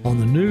answers on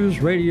the News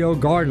Radio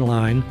Garden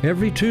Line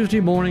every Tuesday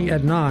morning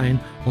at 9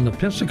 on the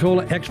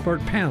Pensacola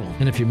Expert Panel.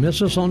 And if you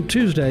miss us on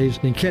Tuesdays,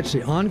 then catch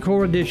the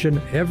Encore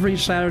edition every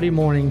Saturday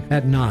morning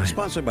at 9.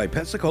 Sponsored by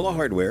Pensacola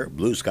Hardware,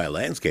 Blue Sky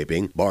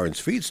Landscaping,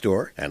 Barnes Feed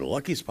Store, and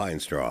Lucky's Pine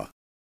Straw.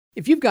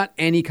 If you've got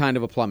any kind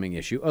of a plumbing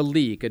issue, a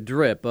leak, a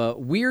drip, a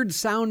weird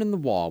sound in the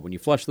wall when you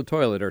flush the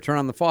toilet or turn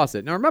on the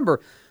faucet, now remember,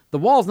 the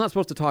wall's not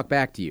supposed to talk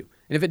back to you.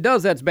 And if it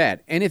does, that's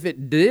bad. And if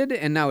it did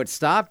and now it's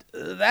stopped,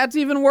 that's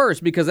even worse,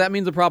 because that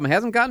means the problem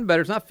hasn't gotten better.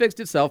 It's not fixed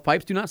itself.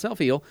 Pipes do not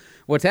self-heal.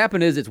 What's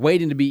happened is it's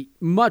waiting to be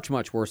much,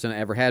 much worse than it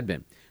ever had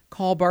been.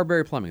 Call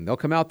Barberry Plumbing. They'll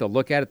come out, they'll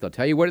look at it, they'll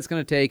tell you what it's going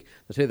to take.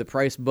 They'll tell you the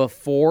price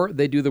before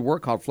they do the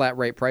work, called flat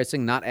rate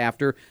pricing, not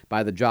after,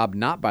 by the job,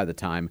 not by the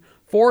time.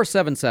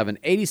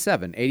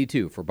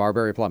 477-8782 for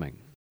Barberry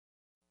Plumbing.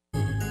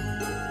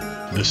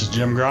 This is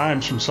Jim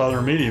Grimes from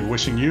Southern Media,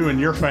 wishing you and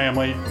your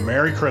family a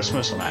Merry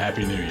Christmas and a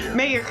Happy New Year.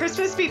 May your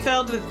Christmas be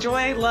filled with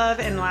joy, love,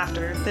 and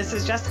laughter. This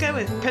is Jessica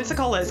with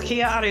Pensacola's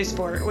Kia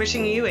Autosport,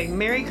 wishing you a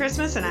Merry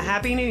Christmas and a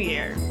Happy New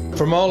Year.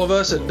 From all of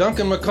us at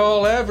Duncan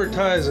McCall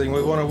Advertising,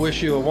 we want to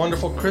wish you a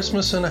wonderful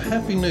Christmas and a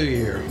Happy New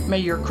Year. May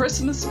your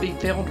Christmas be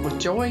filled with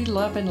joy,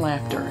 love, and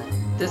laughter.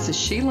 This is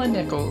Sheila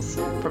Nichols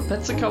from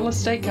Pensacola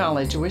State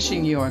College,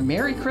 wishing you a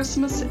Merry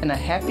Christmas and a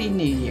Happy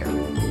New Year.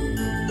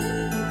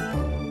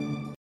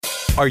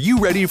 Are you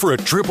ready for a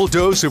triple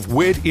dose of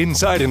wit,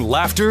 insight, and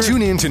laughter?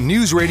 Tune in to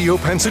News Radio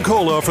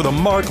Pensacola for the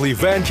Markley,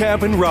 Van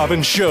Camp, and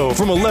Robbins Show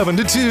from 11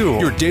 to 2.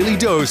 Your daily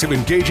dose of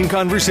engaging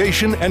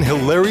conversation and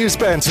hilarious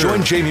banter.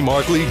 Join Jamie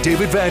Markley,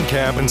 David Van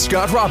Camp, and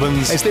Scott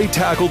Robbins as they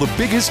tackle the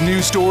biggest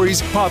news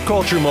stories, pop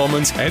culture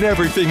moments, and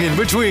everything in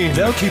between.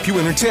 They'll keep you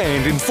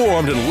entertained,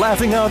 informed, and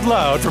laughing out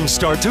loud from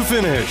start to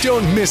finish.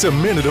 Don't miss a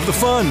minute of the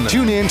fun.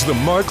 Tune in to the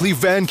Markley,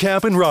 Van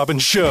Camp, and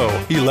Robbins Show,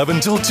 11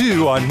 till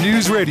 2 on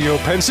News Radio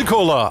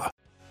Pensacola.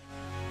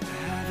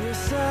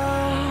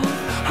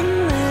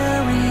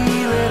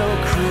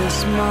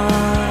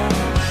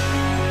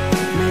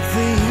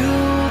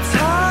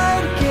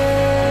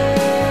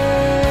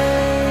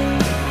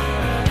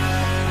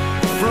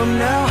 From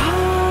now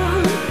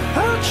on,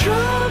 our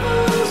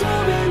troubles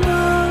will be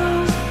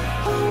miles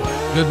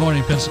away. Good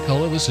morning,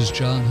 Pensacola. This is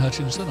John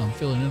Hutchinson. I'm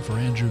filling in for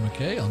Andrew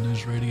McKay on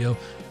News Radio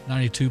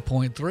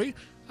 92.3.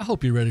 I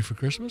hope you're ready for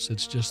Christmas.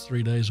 It's just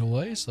 3 days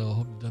away, so I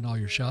hope you've done all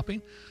your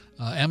shopping.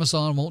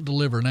 Amazon won't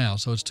deliver now,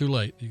 so it's too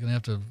late. You're going to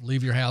have to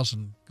leave your house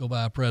and go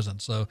buy a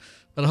present.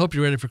 But I hope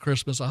you're ready for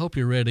Christmas. I hope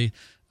you're ready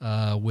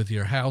with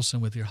your house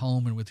and with your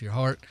home and with your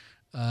heart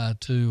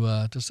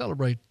to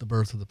celebrate the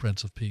birth of the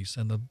Prince of Peace,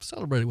 and to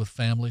celebrate it with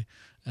family,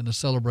 and to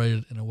celebrate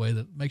it in a way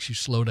that makes you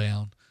slow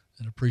down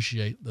and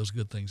appreciate those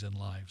good things in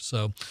life.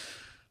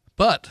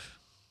 But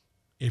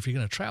if you're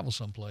going to travel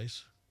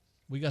someplace,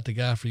 we got the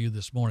guy for you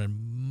this morning.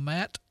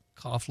 Matt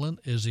Coughlin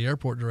is the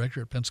airport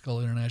director at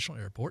Pensacola International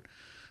Airport.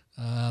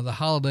 The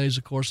holidays,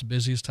 of course, the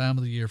busiest time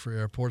of the year for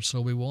airports, so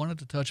we wanted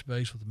to touch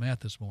base with Matt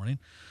this morning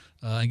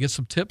and get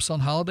some tips on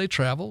holiday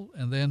travel,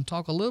 and then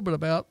talk a little bit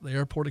about the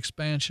airport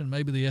expansion,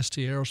 maybe the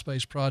ST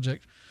Aerospace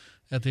project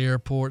at the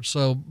airport.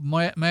 So,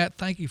 Matt,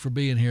 thank you for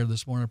being here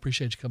this morning. I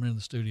appreciate you coming in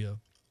the studio.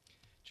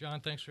 John,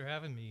 thanks for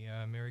having me.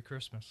 Merry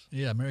Christmas.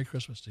 Yeah, Merry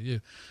Christmas to you.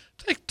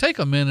 Take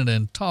a minute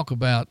and talk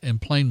about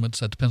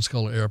emplanements at the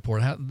Pensacola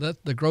Airport.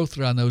 The growth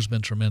there, I know, has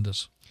been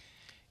tremendous.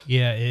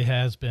 Yeah, it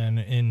has been,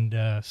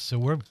 and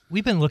so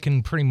we've been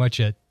looking pretty much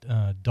at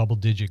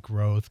double-digit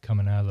growth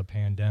coming out of the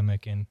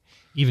pandemic, and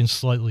even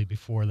slightly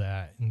before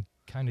that. And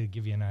kind of to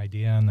give you an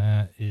idea on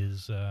that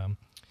is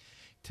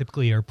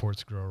typically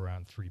airports grow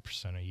around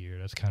 3% a year.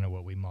 That's kind of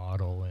what we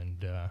model,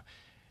 and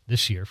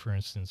this year, for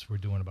instance, we're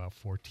doing about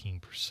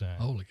 14%.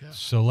 Holy cow!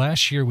 So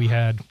last year we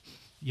had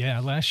about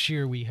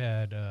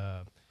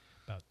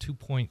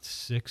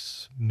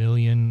 2.6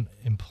 million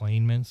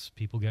emplanements,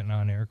 people getting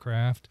on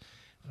aircraft.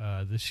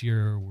 This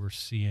year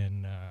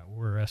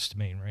we're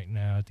estimating right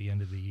now at the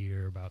end of the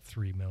year about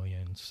 3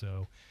 million.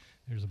 So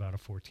there's about a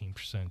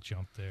 14%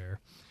 jump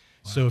there.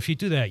 Wow. So if you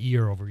do that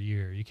year over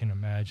year, you can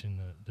imagine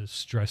the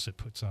stress it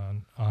puts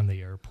on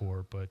the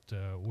airport. But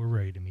we're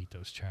ready to meet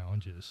those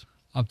challenges.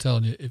 I'm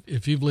telling you,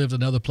 if you've lived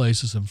in other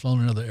places and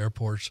flown in other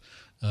airports,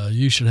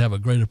 you should have a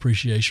great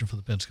appreciation for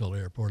the Pensacola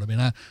Airport. I mean,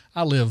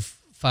 I live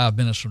 5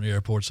 minutes from the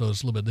airport, so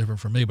it's a little bit different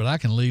for me, but I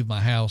can leave my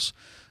house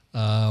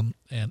and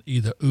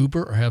either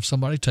Uber or have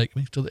somebody take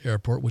me to the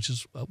airport,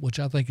 which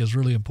I think is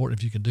really important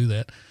if you can do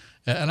that.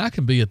 And I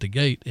can be at the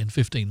gate in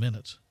 15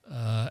 minutes,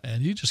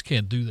 and you just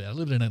can't do that. I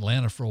lived in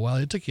Atlanta for a while.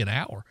 It took you an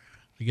hour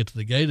to get to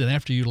the gate, and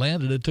after you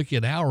landed, it took you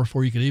an hour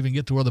before you could even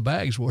get to where the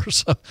bags were.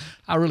 So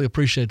I really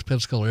appreciate the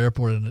Pensacola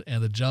Airport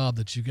and the job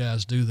that you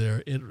guys do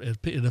there.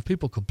 If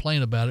people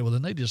complain about it, well,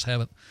 then they just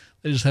haven't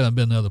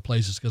been to other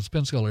places, because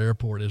Pensacola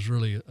Airport is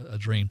really a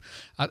dream.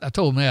 I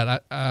told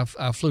Matt,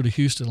 I flew to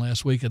Houston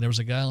last week, and there was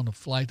a guy on the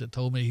flight that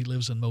told me he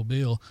lives in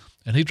Mobile,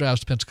 and he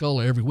drives to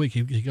Pensacola every week.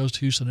 He goes to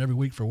Houston every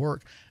week for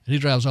work, and he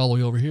drives all the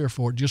way over here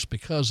for it, just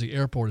because the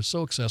airport is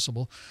so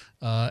accessible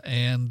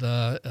and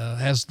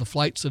has the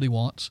flights that he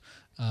wants.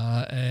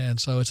 And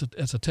so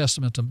it's a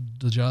testament to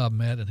the job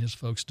Matt and his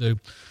folks do.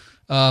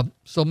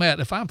 So, Matt,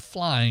 if I'm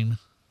flying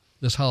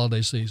this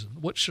holiday season,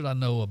 what should I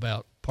know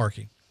about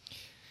parking?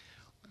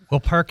 Well,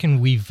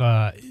 parking,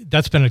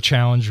 that's been a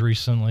challenge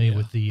recently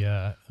with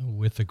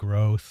the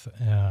growth.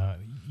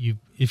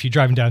 If you're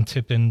driving down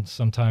Tippin,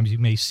 sometimes you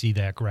may see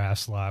that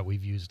grass lot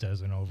we've used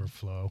as an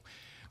overflow.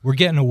 We're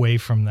getting away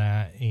from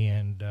that,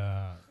 and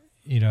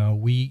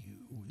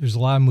there's a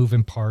lot of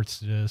moving parts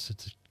to this.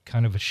 It's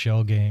kind of a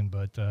shell game,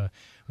 but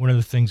one of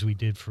the things we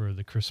did for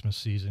the Christmas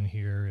season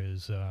here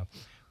is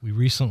we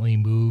recently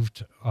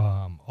moved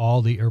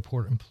all the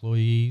airport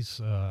employees.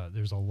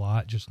 There's a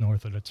lot just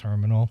north of the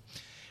terminal.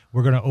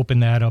 We're going to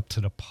open that up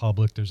to the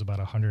public. There's about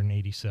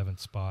 187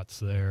 spots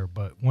there.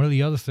 But one of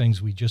the other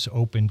things we just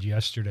opened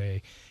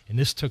yesterday, and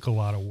this took a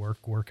lot of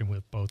work working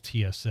with both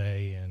TSA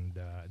and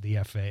the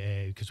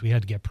FAA, because we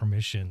had to get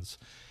permissions.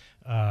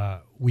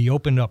 We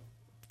opened up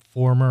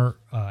former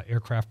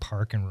aircraft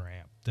parking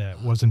ramp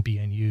that wasn't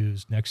being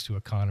used next to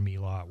Economy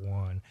Lot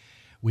 1.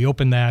 We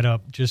opened that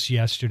up just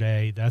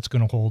yesterday. That's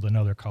going to hold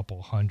another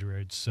couple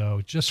hundred.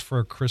 So just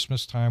for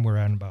Christmas time, we're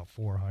at about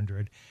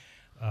 400.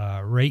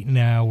 Right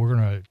now, we're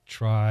going to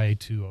try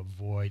to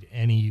avoid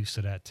any use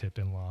of that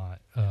tip-in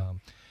lot.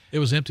 It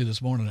was empty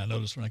this morning, I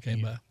noticed when I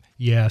came by.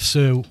 Yeah,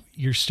 so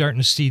you're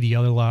starting to see the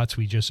other lots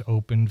we just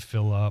opened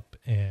fill up,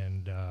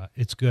 and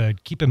it's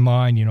good. Keep in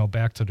mind,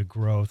 back to the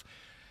growth,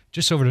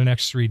 just over the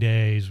next 3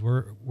 days,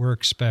 we're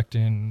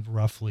expecting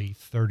roughly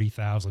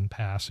 30,000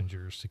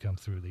 passengers to come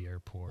through the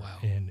airport. Wow.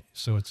 And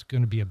so it's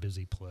going to be a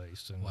busy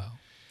place. And wow.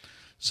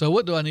 So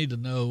what do I need to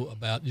know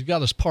about, you've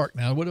got us parked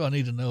now, what do I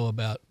need to know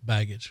about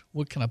baggage?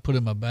 What can I put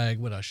in my bag,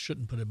 what I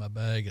shouldn't put in my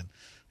bag, and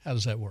how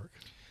does that work?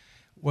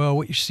 Well,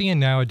 what you're seeing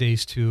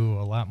nowadays, too,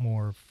 a lot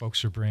more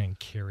folks are bringing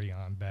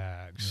carry-on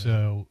bags. Yeah.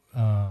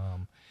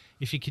 So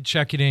if you could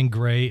check it in,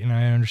 great, and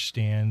I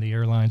understand the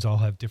airlines all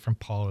have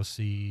different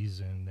policies,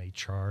 and they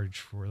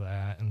charge for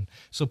that. And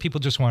so people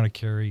just want to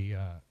carry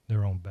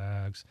their own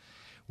bags.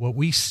 What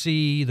we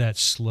see that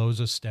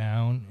slows us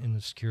down in the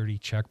security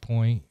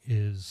checkpoint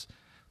is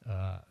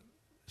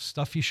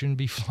stuff you shouldn't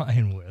be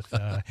flying with.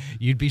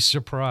 You'd be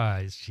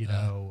surprised,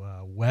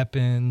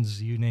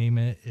 weapons, you name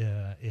it.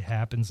 It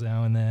happens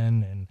now and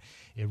then, and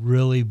it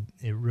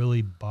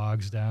really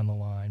bogs down the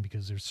line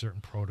because there's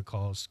certain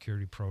protocols,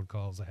 security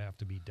protocols that have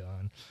to be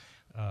done.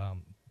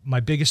 My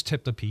biggest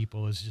tip to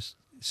people is just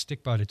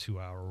stick by the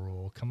 2-hour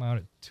rule. Come out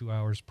at 2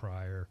 hours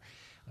prior.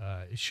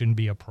 It shouldn't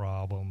be a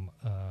problem.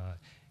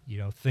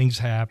 Things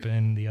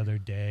happen. The other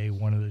day,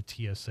 one of the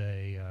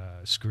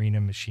TSA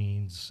screening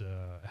machines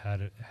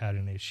had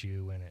an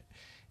issue, and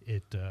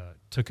it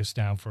took us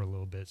down for a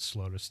little bit,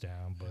 slowed us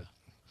down. But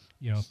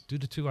do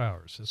the 2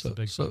 hours. That's the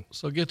big thing.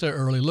 So get there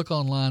early. Look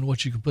online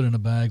what you can put in a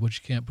bag, what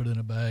you can't put in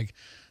a bag,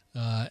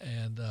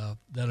 and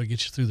that'll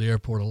get you through the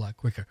airport a lot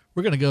quicker.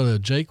 We're going to go to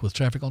Jake with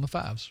traffic on the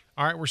 5s.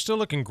 All right, we're still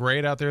looking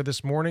great out there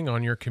this morning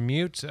on your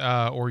commute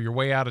or your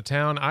way out of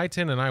town.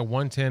 I-10 and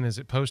I-110 is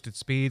at posted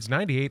speeds.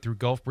 98 through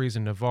Gulf Breeze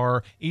and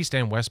Navarre, east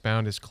and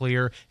westbound is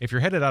clear. If you're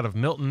headed out of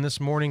Milton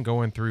this morning,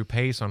 going through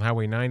Pace on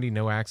Highway 90,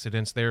 no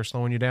accidents there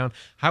slowing you down.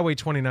 Highway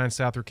 29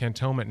 south through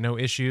Cantonment, no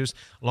issues.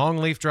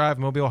 Longleaf Drive,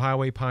 Mobile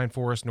Highway, Pine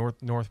Forest,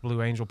 North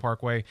Blue Angel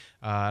Parkway.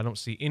 I don't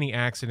see any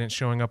accidents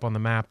showing up on the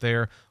map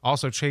there.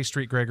 Also, Chase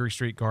Street, Gregory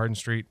Street, Garden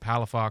Street,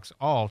 Palafox,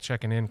 all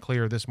checking in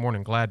clear this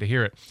morning. Glad to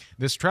hear it.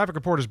 This traffic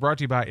report is brought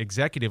to you by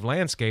Executive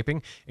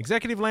Landscaping.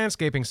 Executive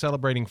Landscaping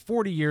celebrating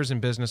 40 years in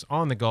business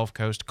on the Gulf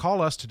Coast.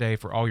 Call us today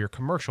for all your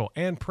commercial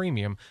and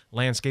premium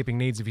landscaping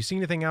needs. If you see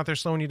anything out there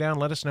slowing you down,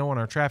 let us know on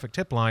our traffic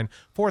tip line,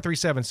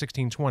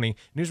 437-1620.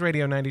 News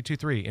Radio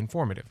 92.3,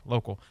 informative,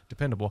 local,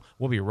 dependable.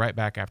 We'll be right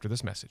back after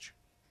this message.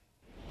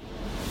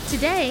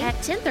 Today at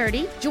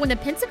 10:30, join the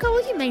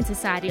Pensacola Humane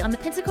Society on the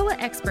Pensacola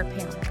Expert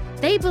Panel.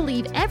 They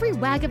believe every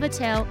wag of a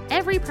tail,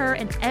 every purr,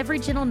 and every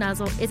gentle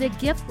nuzzle is a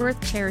gift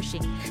worth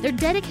cherishing. Their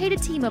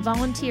dedicated team of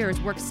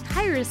volunteers works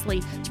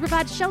tirelessly to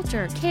provide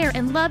shelter, care,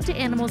 and love to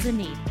animals in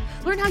need.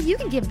 Learn how you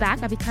can give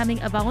back by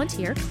becoming a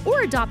volunteer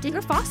or adopting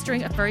or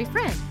fostering a furry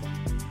friend.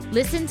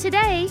 Listen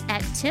today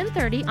at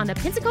 10:30 on the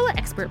Pensacola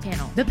Expert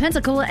Panel. The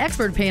Pensacola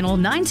Expert Panel,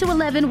 9 to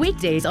 11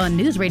 weekdays on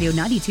News Radio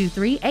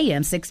 92.3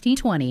 AM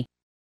 1620.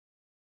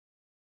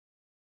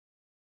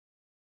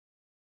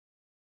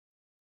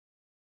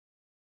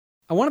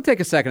 I want to take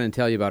a second and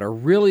tell you about a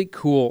really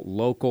cool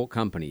local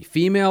company.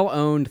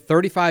 Female-owned,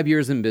 35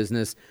 years in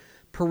business,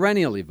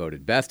 perennially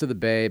voted best of the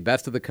Bay,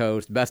 best of the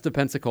coast, best of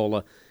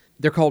Pensacola.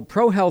 They're called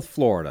ProHealth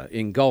Florida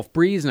in Gulf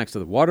Breeze next to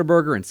the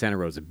Whataburger, in Santa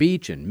Rosa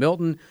Beach, in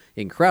Milton,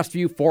 in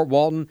Crestview, Fort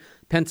Walton,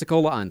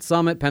 Pensacola on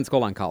Summit,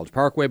 Pensacola on College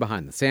Parkway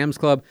behind the Sam's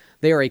Club.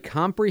 They are a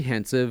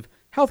comprehensive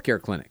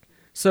healthcare clinic.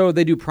 So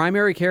they do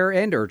primary care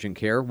and urgent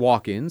care,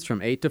 walk-ins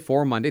from 8 to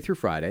 4 Monday through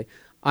Friday.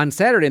 On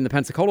Saturday in the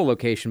Pensacola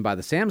location by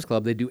the Sam's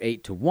Club, they do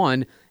 8 to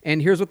 1,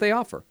 and here's what they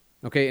offer.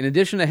 Okay, in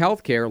addition to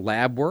health care,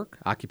 lab work,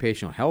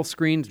 occupational health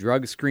screens,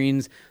 drug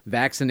screens,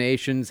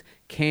 vaccinations,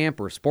 camp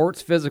or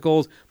sports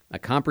physicals, a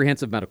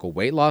comprehensive medical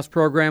weight loss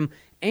program,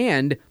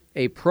 and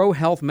a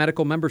ProHealth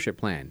medical membership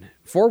plan,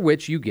 for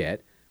which you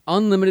get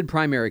unlimited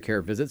primary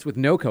care visits with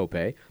no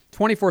copay,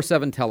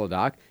 24/7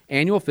 teledoc,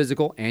 annual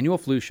physical, annual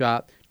flu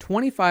shot,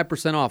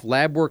 25% off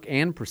lab work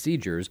and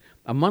procedures,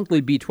 a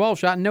monthly B12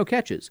 shot, and no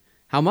catches.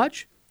 How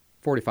much?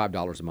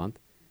 $45 a month.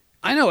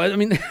 I know. I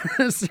mean,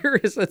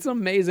 serious. That's an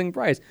amazing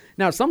price.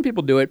 Now, some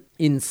people do it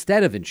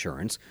instead of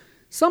insurance.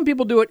 Some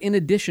people do it in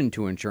addition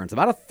to insurance.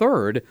 About a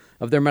third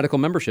of their medical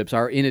memberships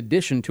are in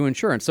addition to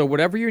insurance. So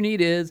whatever your need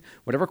is,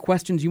 whatever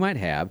questions you might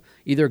have,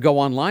 either go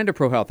online to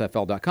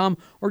prohealthfl.com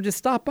or just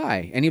stop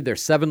by any of their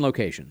 7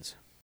 locations.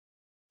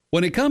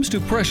 When it comes to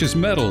precious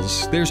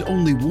metals, there's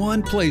only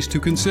one place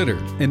to consider,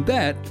 and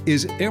that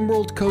is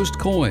Emerald Coast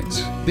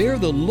Coins. They're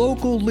the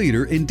local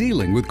leader in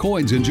dealing with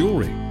coins and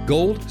jewelry.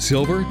 Gold,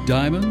 silver,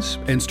 diamonds,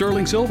 and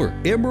sterling silver.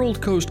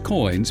 Emerald Coast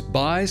Coins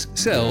buys,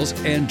 sells,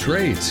 and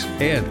trades.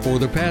 And for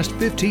the past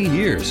 15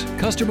 years,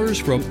 customers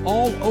from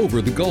all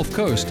over the Gulf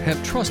Coast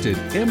have trusted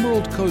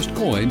Emerald Coast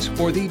Coins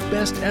for the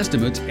best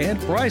estimates and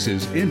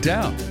prices in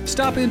town.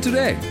 Stop in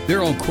today.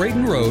 They're on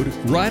Creighton Road,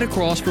 right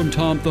across from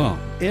Tom Thumb.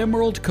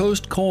 Emerald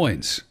Coast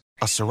Coins.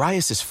 A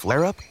psoriasis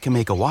flare-up can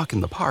make a walk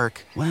in the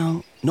park,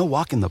 well, no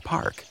walk in the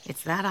park.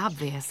 It's that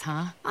obvious,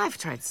 huh? I've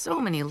tried so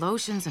many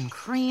lotions and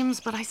creams,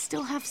 but I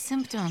still have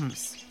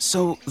symptoms.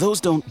 So those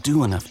don't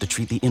do enough to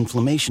treat the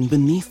inflammation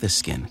beneath the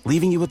skin,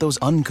 leaving you with those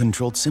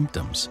uncontrolled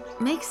symptoms.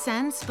 Makes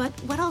sense, but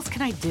what else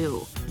can I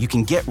do? You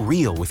can get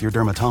real with your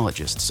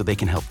dermatologist so they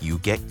can help you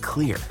get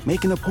clear.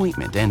 Make an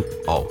appointment and,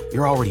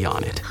 you're already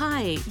on it.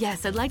 Hi,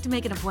 yes, I'd like to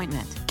make an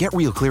appointment. Get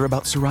real clear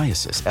about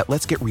psoriasis at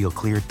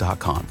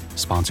letsgetrealclear.com.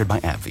 Sponsored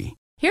by AbbVie.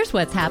 Here's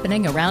what's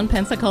happening around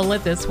Pensacola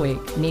this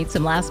week. Need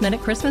some last-minute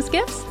Christmas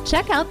gifts?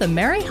 Check out the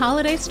Merry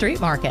Holiday Street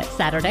Market,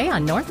 Saturday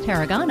on North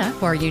Tarragona,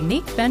 for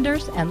unique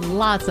vendors and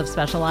lots of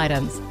special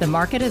items. The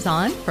market is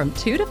on from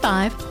 2 to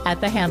 5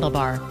 at the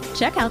Handlebar.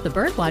 Check out the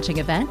birdwatching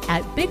event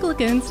at Big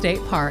Lagoon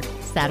State Park,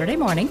 Saturday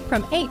morning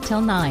from 8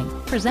 till 9,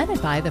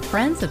 presented by the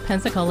Friends of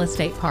Pensacola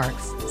State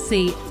Parks.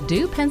 See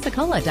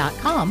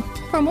dopensacola.com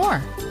for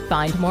more.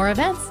 Find more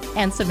events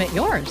and submit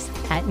yours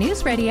at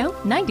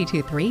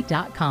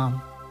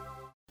newsradio923.com.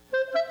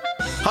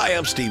 Hi,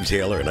 I'm Steve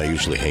Taylor, and I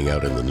usually hang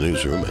out in the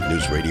newsroom at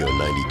News Radio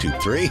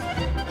 92.3.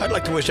 I'd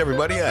like to wish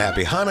everybody a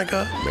happy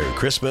Hanukkah, Merry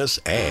Christmas,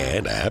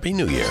 and a Happy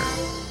New Year.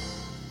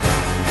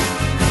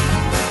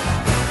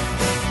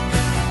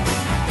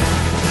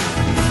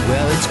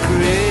 Well, it's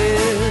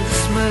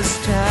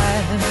Christmas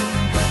time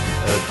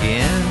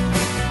again.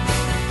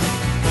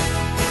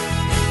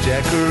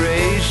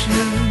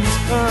 Decorations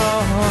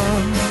are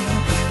on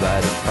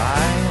by the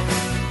fire.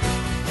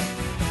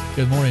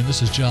 Good morning.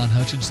 This is John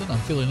Hutchinson. I'm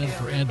filling in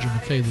for Andrew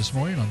McKay this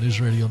morning on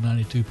News Radio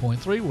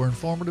 92.3. We're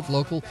informative,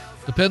 local,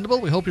 dependable.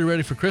 We hope you're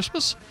ready for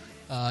Christmas.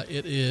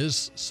 It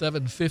is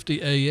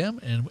 7:50 a.m.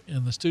 and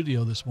in the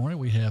studio this morning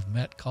we have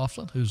Matt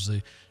Coughlin, who's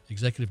the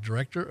Executive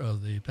Director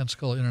of the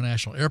Pensacola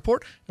International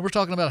Airport. And we're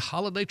talking about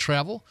holiday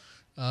travel,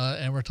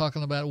 and we're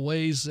talking about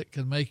ways that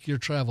can make your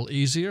travel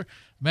easier.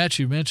 Matt,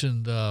 you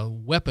mentioned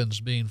weapons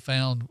being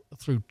found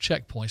through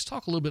checkpoints.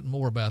 Talk a little bit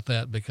more about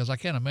that, because I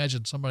can't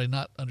imagine somebody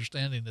not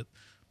understanding that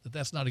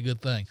that's not a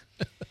good thing.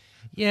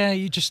 Yeah,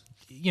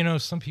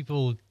 some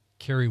people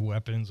carry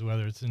weapons,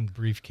 whether it's in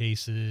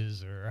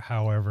briefcases or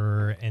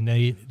however, and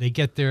they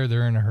get there,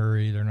 they're in a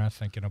hurry, they're not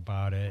thinking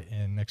about it,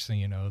 and next thing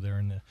you know, they're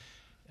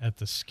at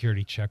the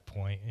security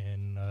checkpoint,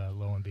 and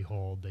lo and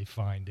behold, they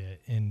find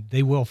it, and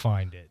they will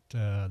find it.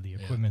 The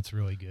equipment's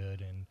really good,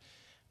 and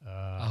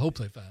I hope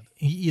they find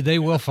it. They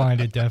will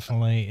find it,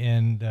 definitely,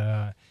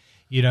 and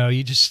you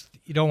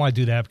don't want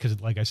to do that because,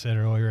 like I said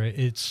earlier,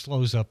 it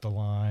slows up the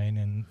line,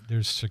 and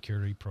there's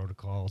security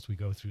protocols we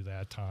go through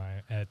at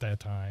that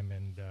time,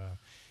 and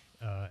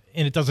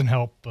it doesn't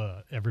help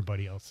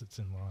everybody else that's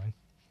in line.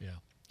 Yeah.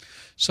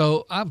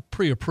 So I'm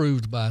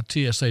pre-approved by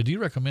TSA. Do you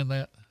recommend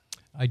that?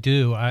 I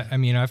do. I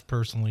mean, I've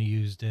personally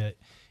used it,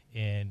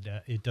 and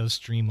it does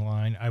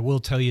streamline. I will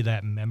tell you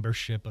that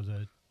membership of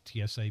the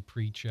TSA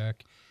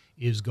PreCheck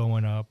is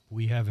going up.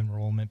 We have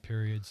enrollment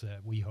periods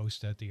that we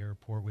host at the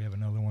airport. We have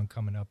another one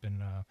coming up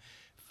in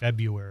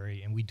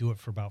February, and we do it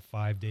for about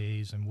 5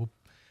 days, and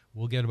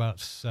we'll get about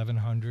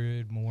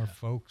 700 more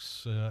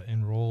folks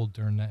enrolled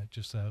during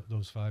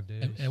those 5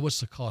 days. And what's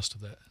the cost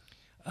of that?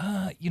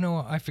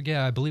 I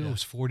forget. I believe it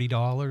was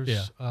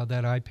 $40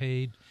 that I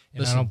paid,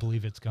 and I don't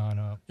believe it's gone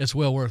up. It's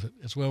well worth it.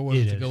 It's well worth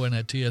it to go in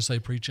that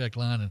TSA PreCheck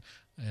line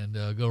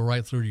and go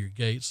right through to your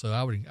gate. So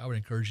I would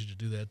encourage you to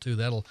do that too.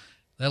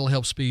 That'll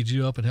help speed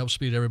you up and help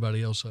speed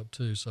everybody else up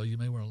too. So you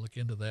may want to look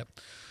into that.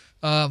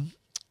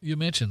 You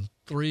mentioned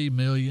 3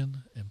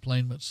 million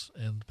enplanements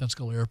in the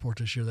Pensacola Airport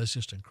this year. That's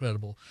just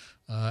incredible.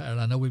 And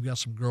I know we've got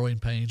some growing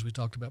pains. We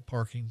talked about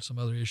parking, some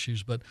other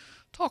issues, but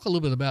talk a little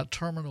bit about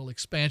terminal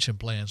expansion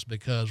plans,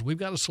 because we've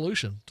got a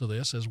solution to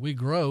this. As we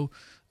grow,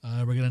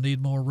 we're going to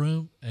need more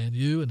room, and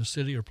you and the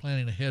city are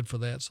planning ahead for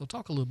that. So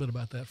talk a little bit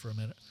about that for a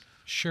minute.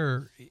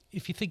 Sure.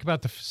 If you think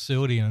about the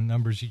facility and the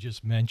numbers you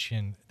just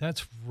mentioned,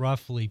 that's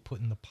roughly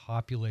putting the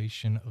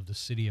population of the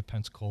city of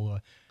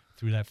Pensacola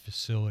through that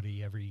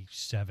facility every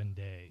 7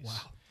 days.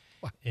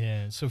 Wow.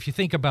 And so if you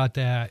think about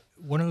that,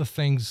 one of the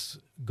things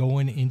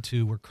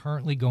we're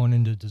currently going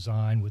into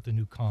design with the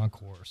new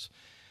concourse.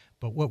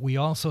 But what we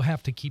also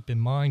have to keep in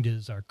mind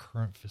is our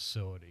current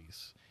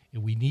facilities.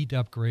 And we need to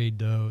upgrade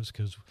those,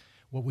 because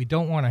what we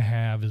don't want to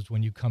have is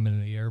when you come into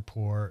the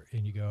airport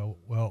and you go,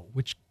 well,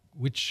 which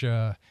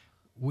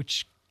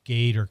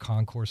gate or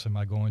concourse am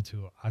I going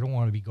to? I don't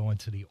want to be going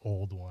to the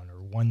old one,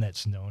 or one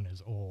that's known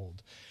as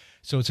old.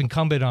 So it's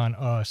incumbent on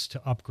us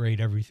to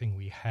upgrade everything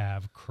we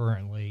have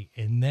currently,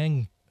 and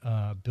then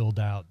build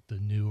out the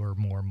newer,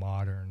 more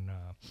modern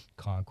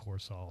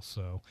concourse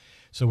also.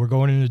 So we're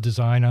going into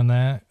design on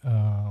that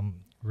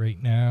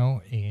right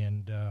now,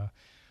 and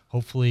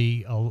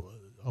hopefully a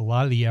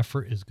lot of the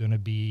effort is going to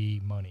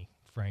be money,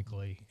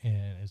 frankly,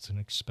 and it's an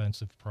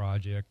expensive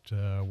project.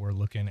 We're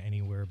looking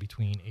anywhere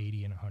between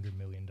 $80 and $100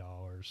 million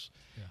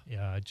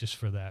just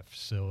for that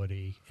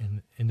facility.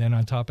 And then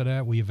on top of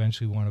that, we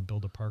eventually want to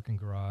build a parking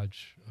garage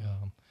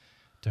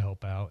to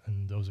help out,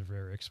 and those are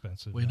very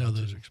expensive. We know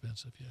those are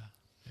expensive, yeah.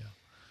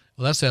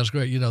 Well, that sounds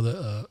great.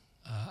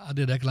 I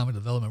did economic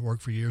development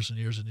work for years and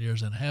years and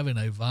years, and having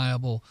a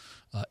viable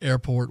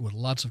airport with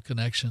lots of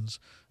connections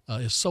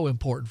is so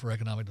important for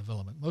economic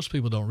development. Most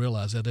people don't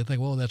realize that. They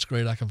think, well, that's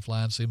great, I can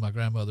fly and see my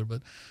grandmother.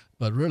 But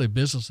really,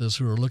 businesses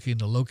who are looking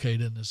to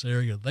locate in this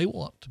area, they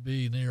want to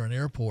be near an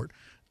airport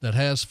that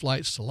has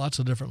flights to lots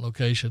of different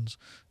locations.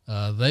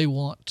 They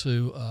want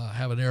to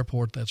have an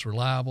airport that's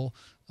reliable.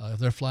 If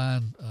they're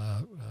flying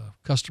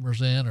customers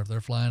in, or if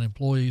they're flying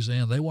employees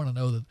in, they want to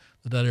know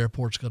that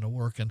airport's going to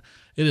work. And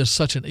it is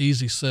such an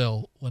easy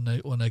sell when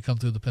they come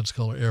through the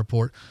Pensacola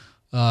airport.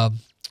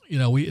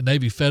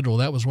 Navy Federal,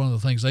 that was one of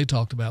the things they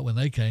talked about when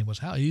they came, was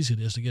how easy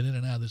it is to get in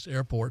and out of this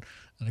airport.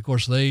 And, of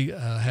course, they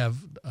have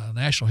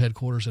national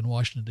headquarters in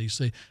Washington,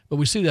 D.C. But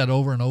we see that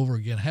over and over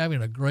again.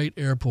 Having a great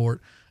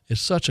airport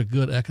is such a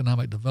good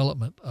economic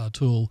development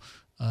tool.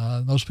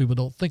 Most people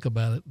don't think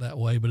about it that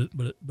way, but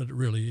it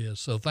really is.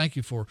 So thank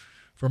you for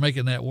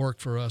making that work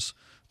for us.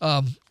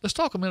 Let's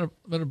talk a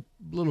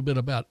little bit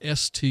about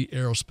ST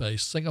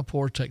Aerospace,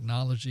 Singapore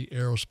Technology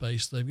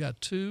Aerospace. They've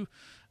got 2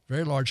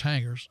 very large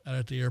hangars out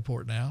at the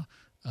airport now.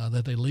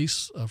 that they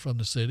lease from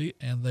the city,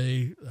 and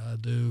they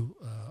do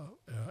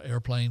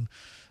airplane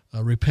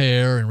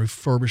repair and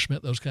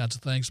refurbishment, those kinds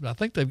of things. But I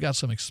think they've got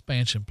some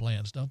expansion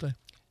plans, don't they?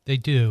 They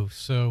do.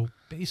 So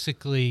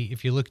basically,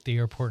 if you look at the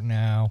airport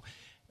now,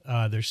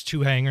 there's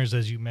 2 hangars,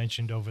 as you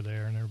mentioned, over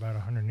there, and they're about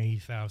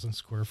 180,000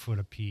 square foot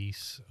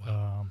apiece.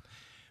 Wow.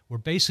 We're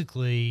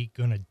basically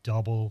going to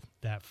double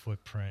that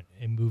footprint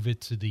and move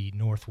it to the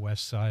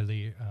northwest side of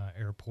the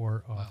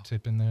airport off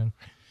Tippenden.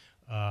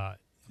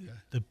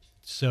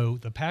 So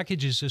the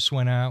packages just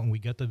went out, and we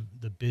got the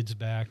bids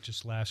back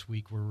just last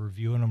week. We're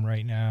reviewing them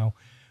right now.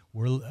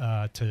 We're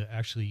to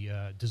actually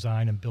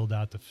design and build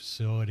out the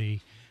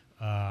facility.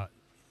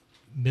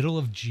 Middle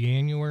of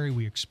January,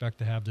 we expect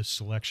to have the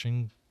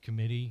selection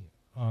committee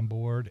on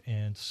board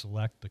and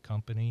select the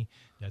company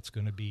that's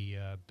going to be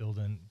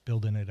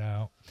building it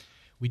out.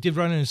 We did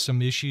run into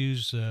some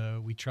issues.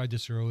 We tried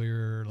this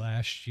earlier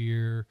last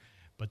year,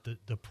 but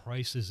the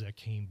prices that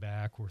came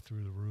back were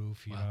through the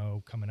roof, you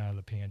know, coming out of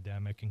the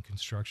pandemic and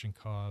construction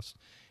costs.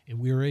 And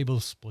we were able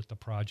to split the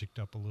project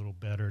up a little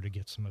better to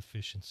get some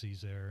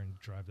efficiencies there and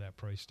drive that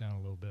price down a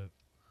little bit.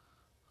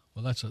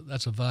 Well,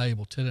 that's a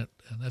valuable tenant,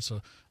 and that's an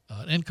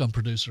income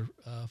producer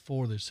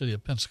for the city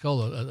of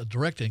Pensacola, a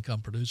direct income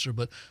producer.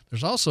 But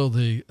there's also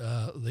the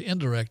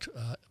indirect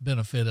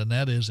benefit, and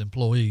that is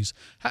employees.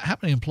 How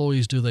many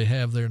employees do they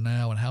have there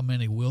now, and how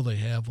many will they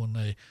have when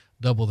they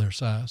double their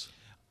size?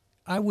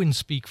 I wouldn't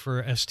speak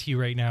for ST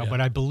right now, but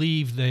I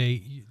believe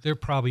they're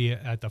probably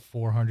at the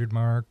 400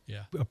 mark,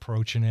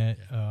 approaching it.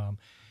 Yeah.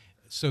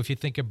 So if you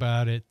think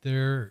about it,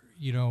 they're,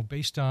 you know,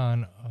 based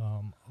on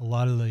a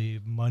lot of the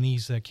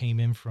monies that came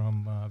in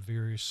from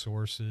various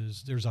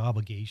sources, there's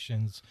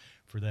obligations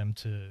for them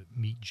to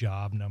meet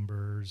job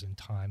numbers and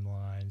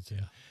timelines.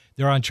 And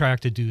they're on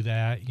track to do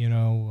that. You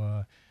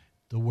know,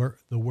 the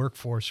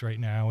workforce right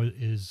now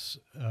is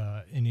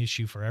an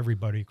issue for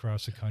everybody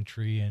across the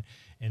country,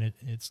 and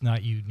it's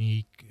not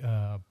unique.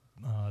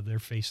 They're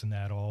facing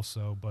that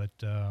also, but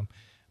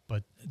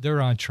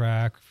they're on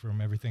track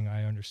from everything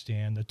I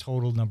understand. The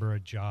total number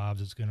of jobs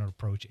is going to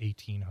approach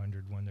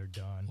 1,800 when they're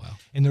done. Wow.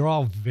 And they're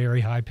all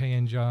very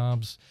high-paying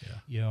jobs. Yeah.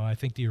 You know, I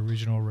think the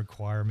original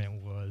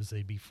requirement was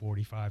they'd be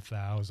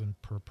 $45,000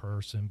 per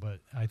person, but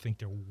I think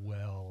they're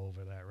well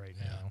over that right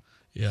now.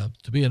 Yeah,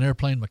 to be an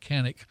airplane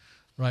mechanic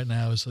right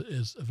now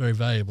is a very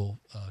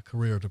valuable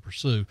career to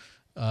pursue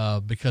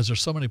because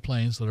there's so many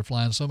planes that are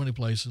flying so many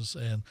places,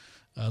 and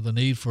the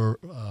need for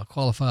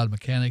qualified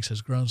mechanics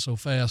has grown so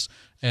fast.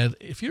 And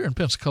if you're in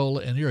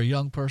Pensacola and you're a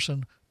young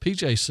person,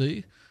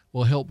 PJC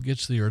will help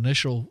get you your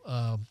initial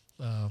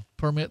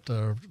permit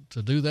to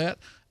do that.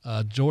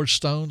 George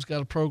Stone's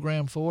got a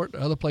program for it.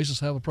 Other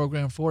places have a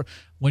program for it.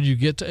 When you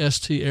get to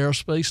ST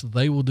Aerospace,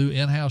 they will do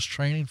in-house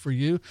training for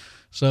you.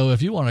 So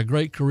if you want a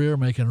great career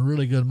making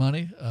really good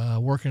money,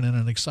 working in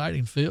an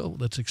exciting field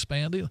that's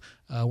expanding,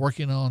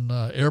 working on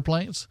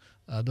airplanes,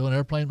 doing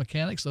airplane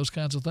mechanics, those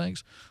kinds of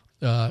things,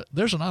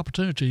 there's an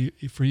opportunity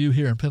for you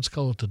here in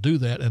Pensacola to do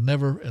that and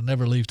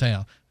never leave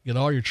town. Get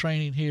all your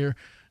training here,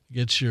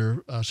 get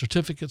your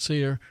certificates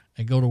here,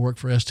 and go to work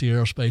for ST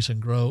Aerospace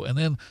and grow. And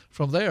then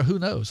from there, who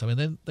knows? I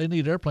mean, they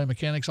need airplane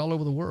mechanics all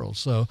over the world.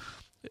 So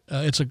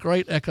it's a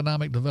great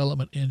economic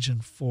development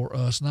engine for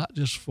us, not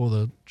just for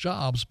the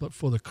jobs, but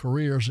for the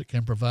careers it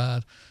can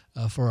provide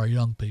for our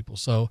young people.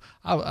 So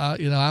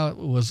I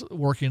was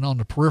working on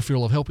the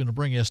peripheral of helping to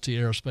bring ST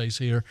Aerospace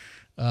here,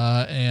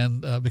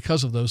 and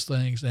because of those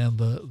things, and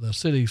the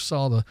city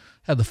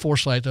had the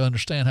foresight to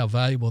understand how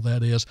valuable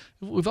that is.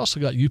 We've also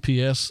got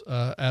UPS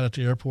out at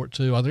the airport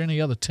too. Are there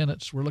any other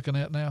tenants we're looking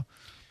at now?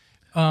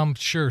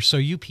 Sure. So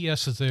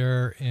UPS is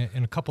there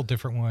in a couple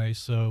different ways.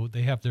 So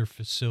they have their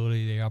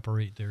facility they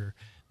operate their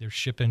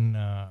shipping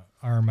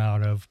arm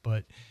out of,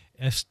 but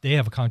they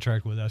have a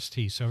contract with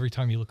ST. So every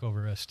time you look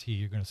over ST,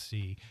 you're going to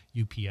see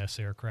UPS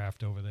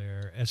aircraft over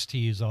there.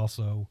 ST is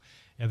also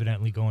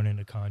evidently going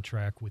into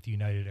contract with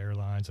United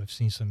Airlines. I've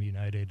seen some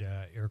United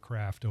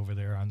aircraft over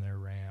there on their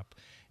ramp.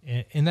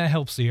 And that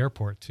helps the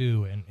airport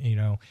too,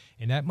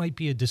 and that might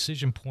be a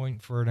decision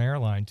point for an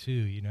airline too.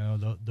 You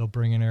know, they'll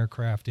bring an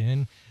aircraft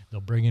in, they'll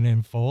bring it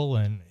in full,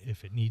 and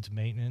if it needs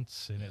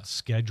maintenance and it's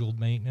scheduled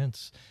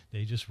maintenance,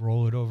 they just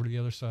roll it over to the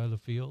other side of the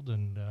field,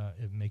 and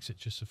it makes it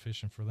just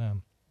efficient for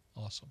them.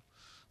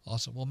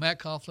 Awesome. Well, Matt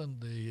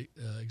Coughlin, the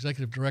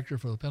Executive Director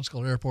for the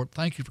Pensacola Airport,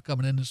 thank you for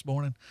coming in this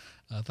morning.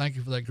 Thank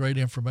you for that great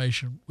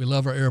information. We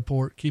love our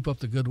airport. Keep up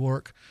the good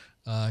work.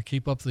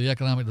 Keep up the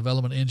economic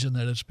development engine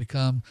that it's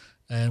become,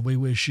 and we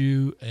wish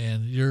you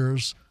and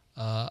yours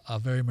a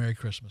very Merry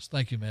Christmas.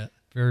 Thank you, Matt.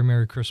 Very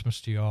Merry Christmas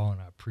to you all,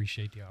 and I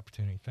appreciate the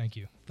opportunity. Thank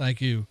you. Thank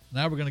you.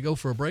 Now we're going to go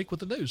for a break with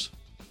the news.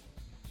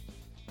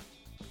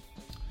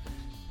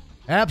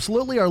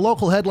 Absolutely. Our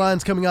local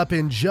headlines coming up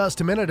in just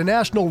a minute. A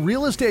national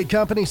real estate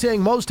company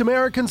saying most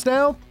Americans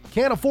now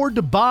can't afford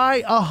to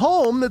buy a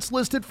home that's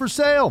listed for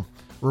sale.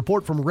 A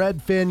report from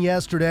Redfin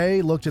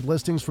yesterday looked at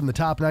listings from the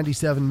top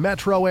 97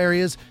 metro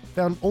areas,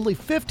 found only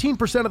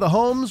 15% of the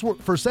homes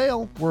for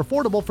sale were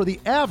affordable for the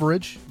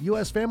average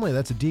U.S. family.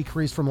 That's a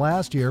decrease from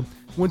last year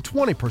when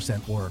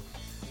 20% were.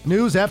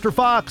 News after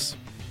Fox.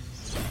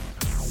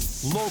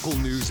 Local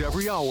news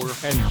every hour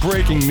and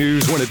breaking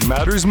news when it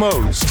matters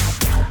most.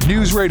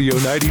 News Radio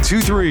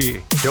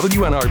 92.3,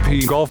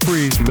 WNRP Gulf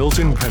Breeze,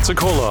 Milton,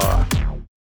 Pensacola.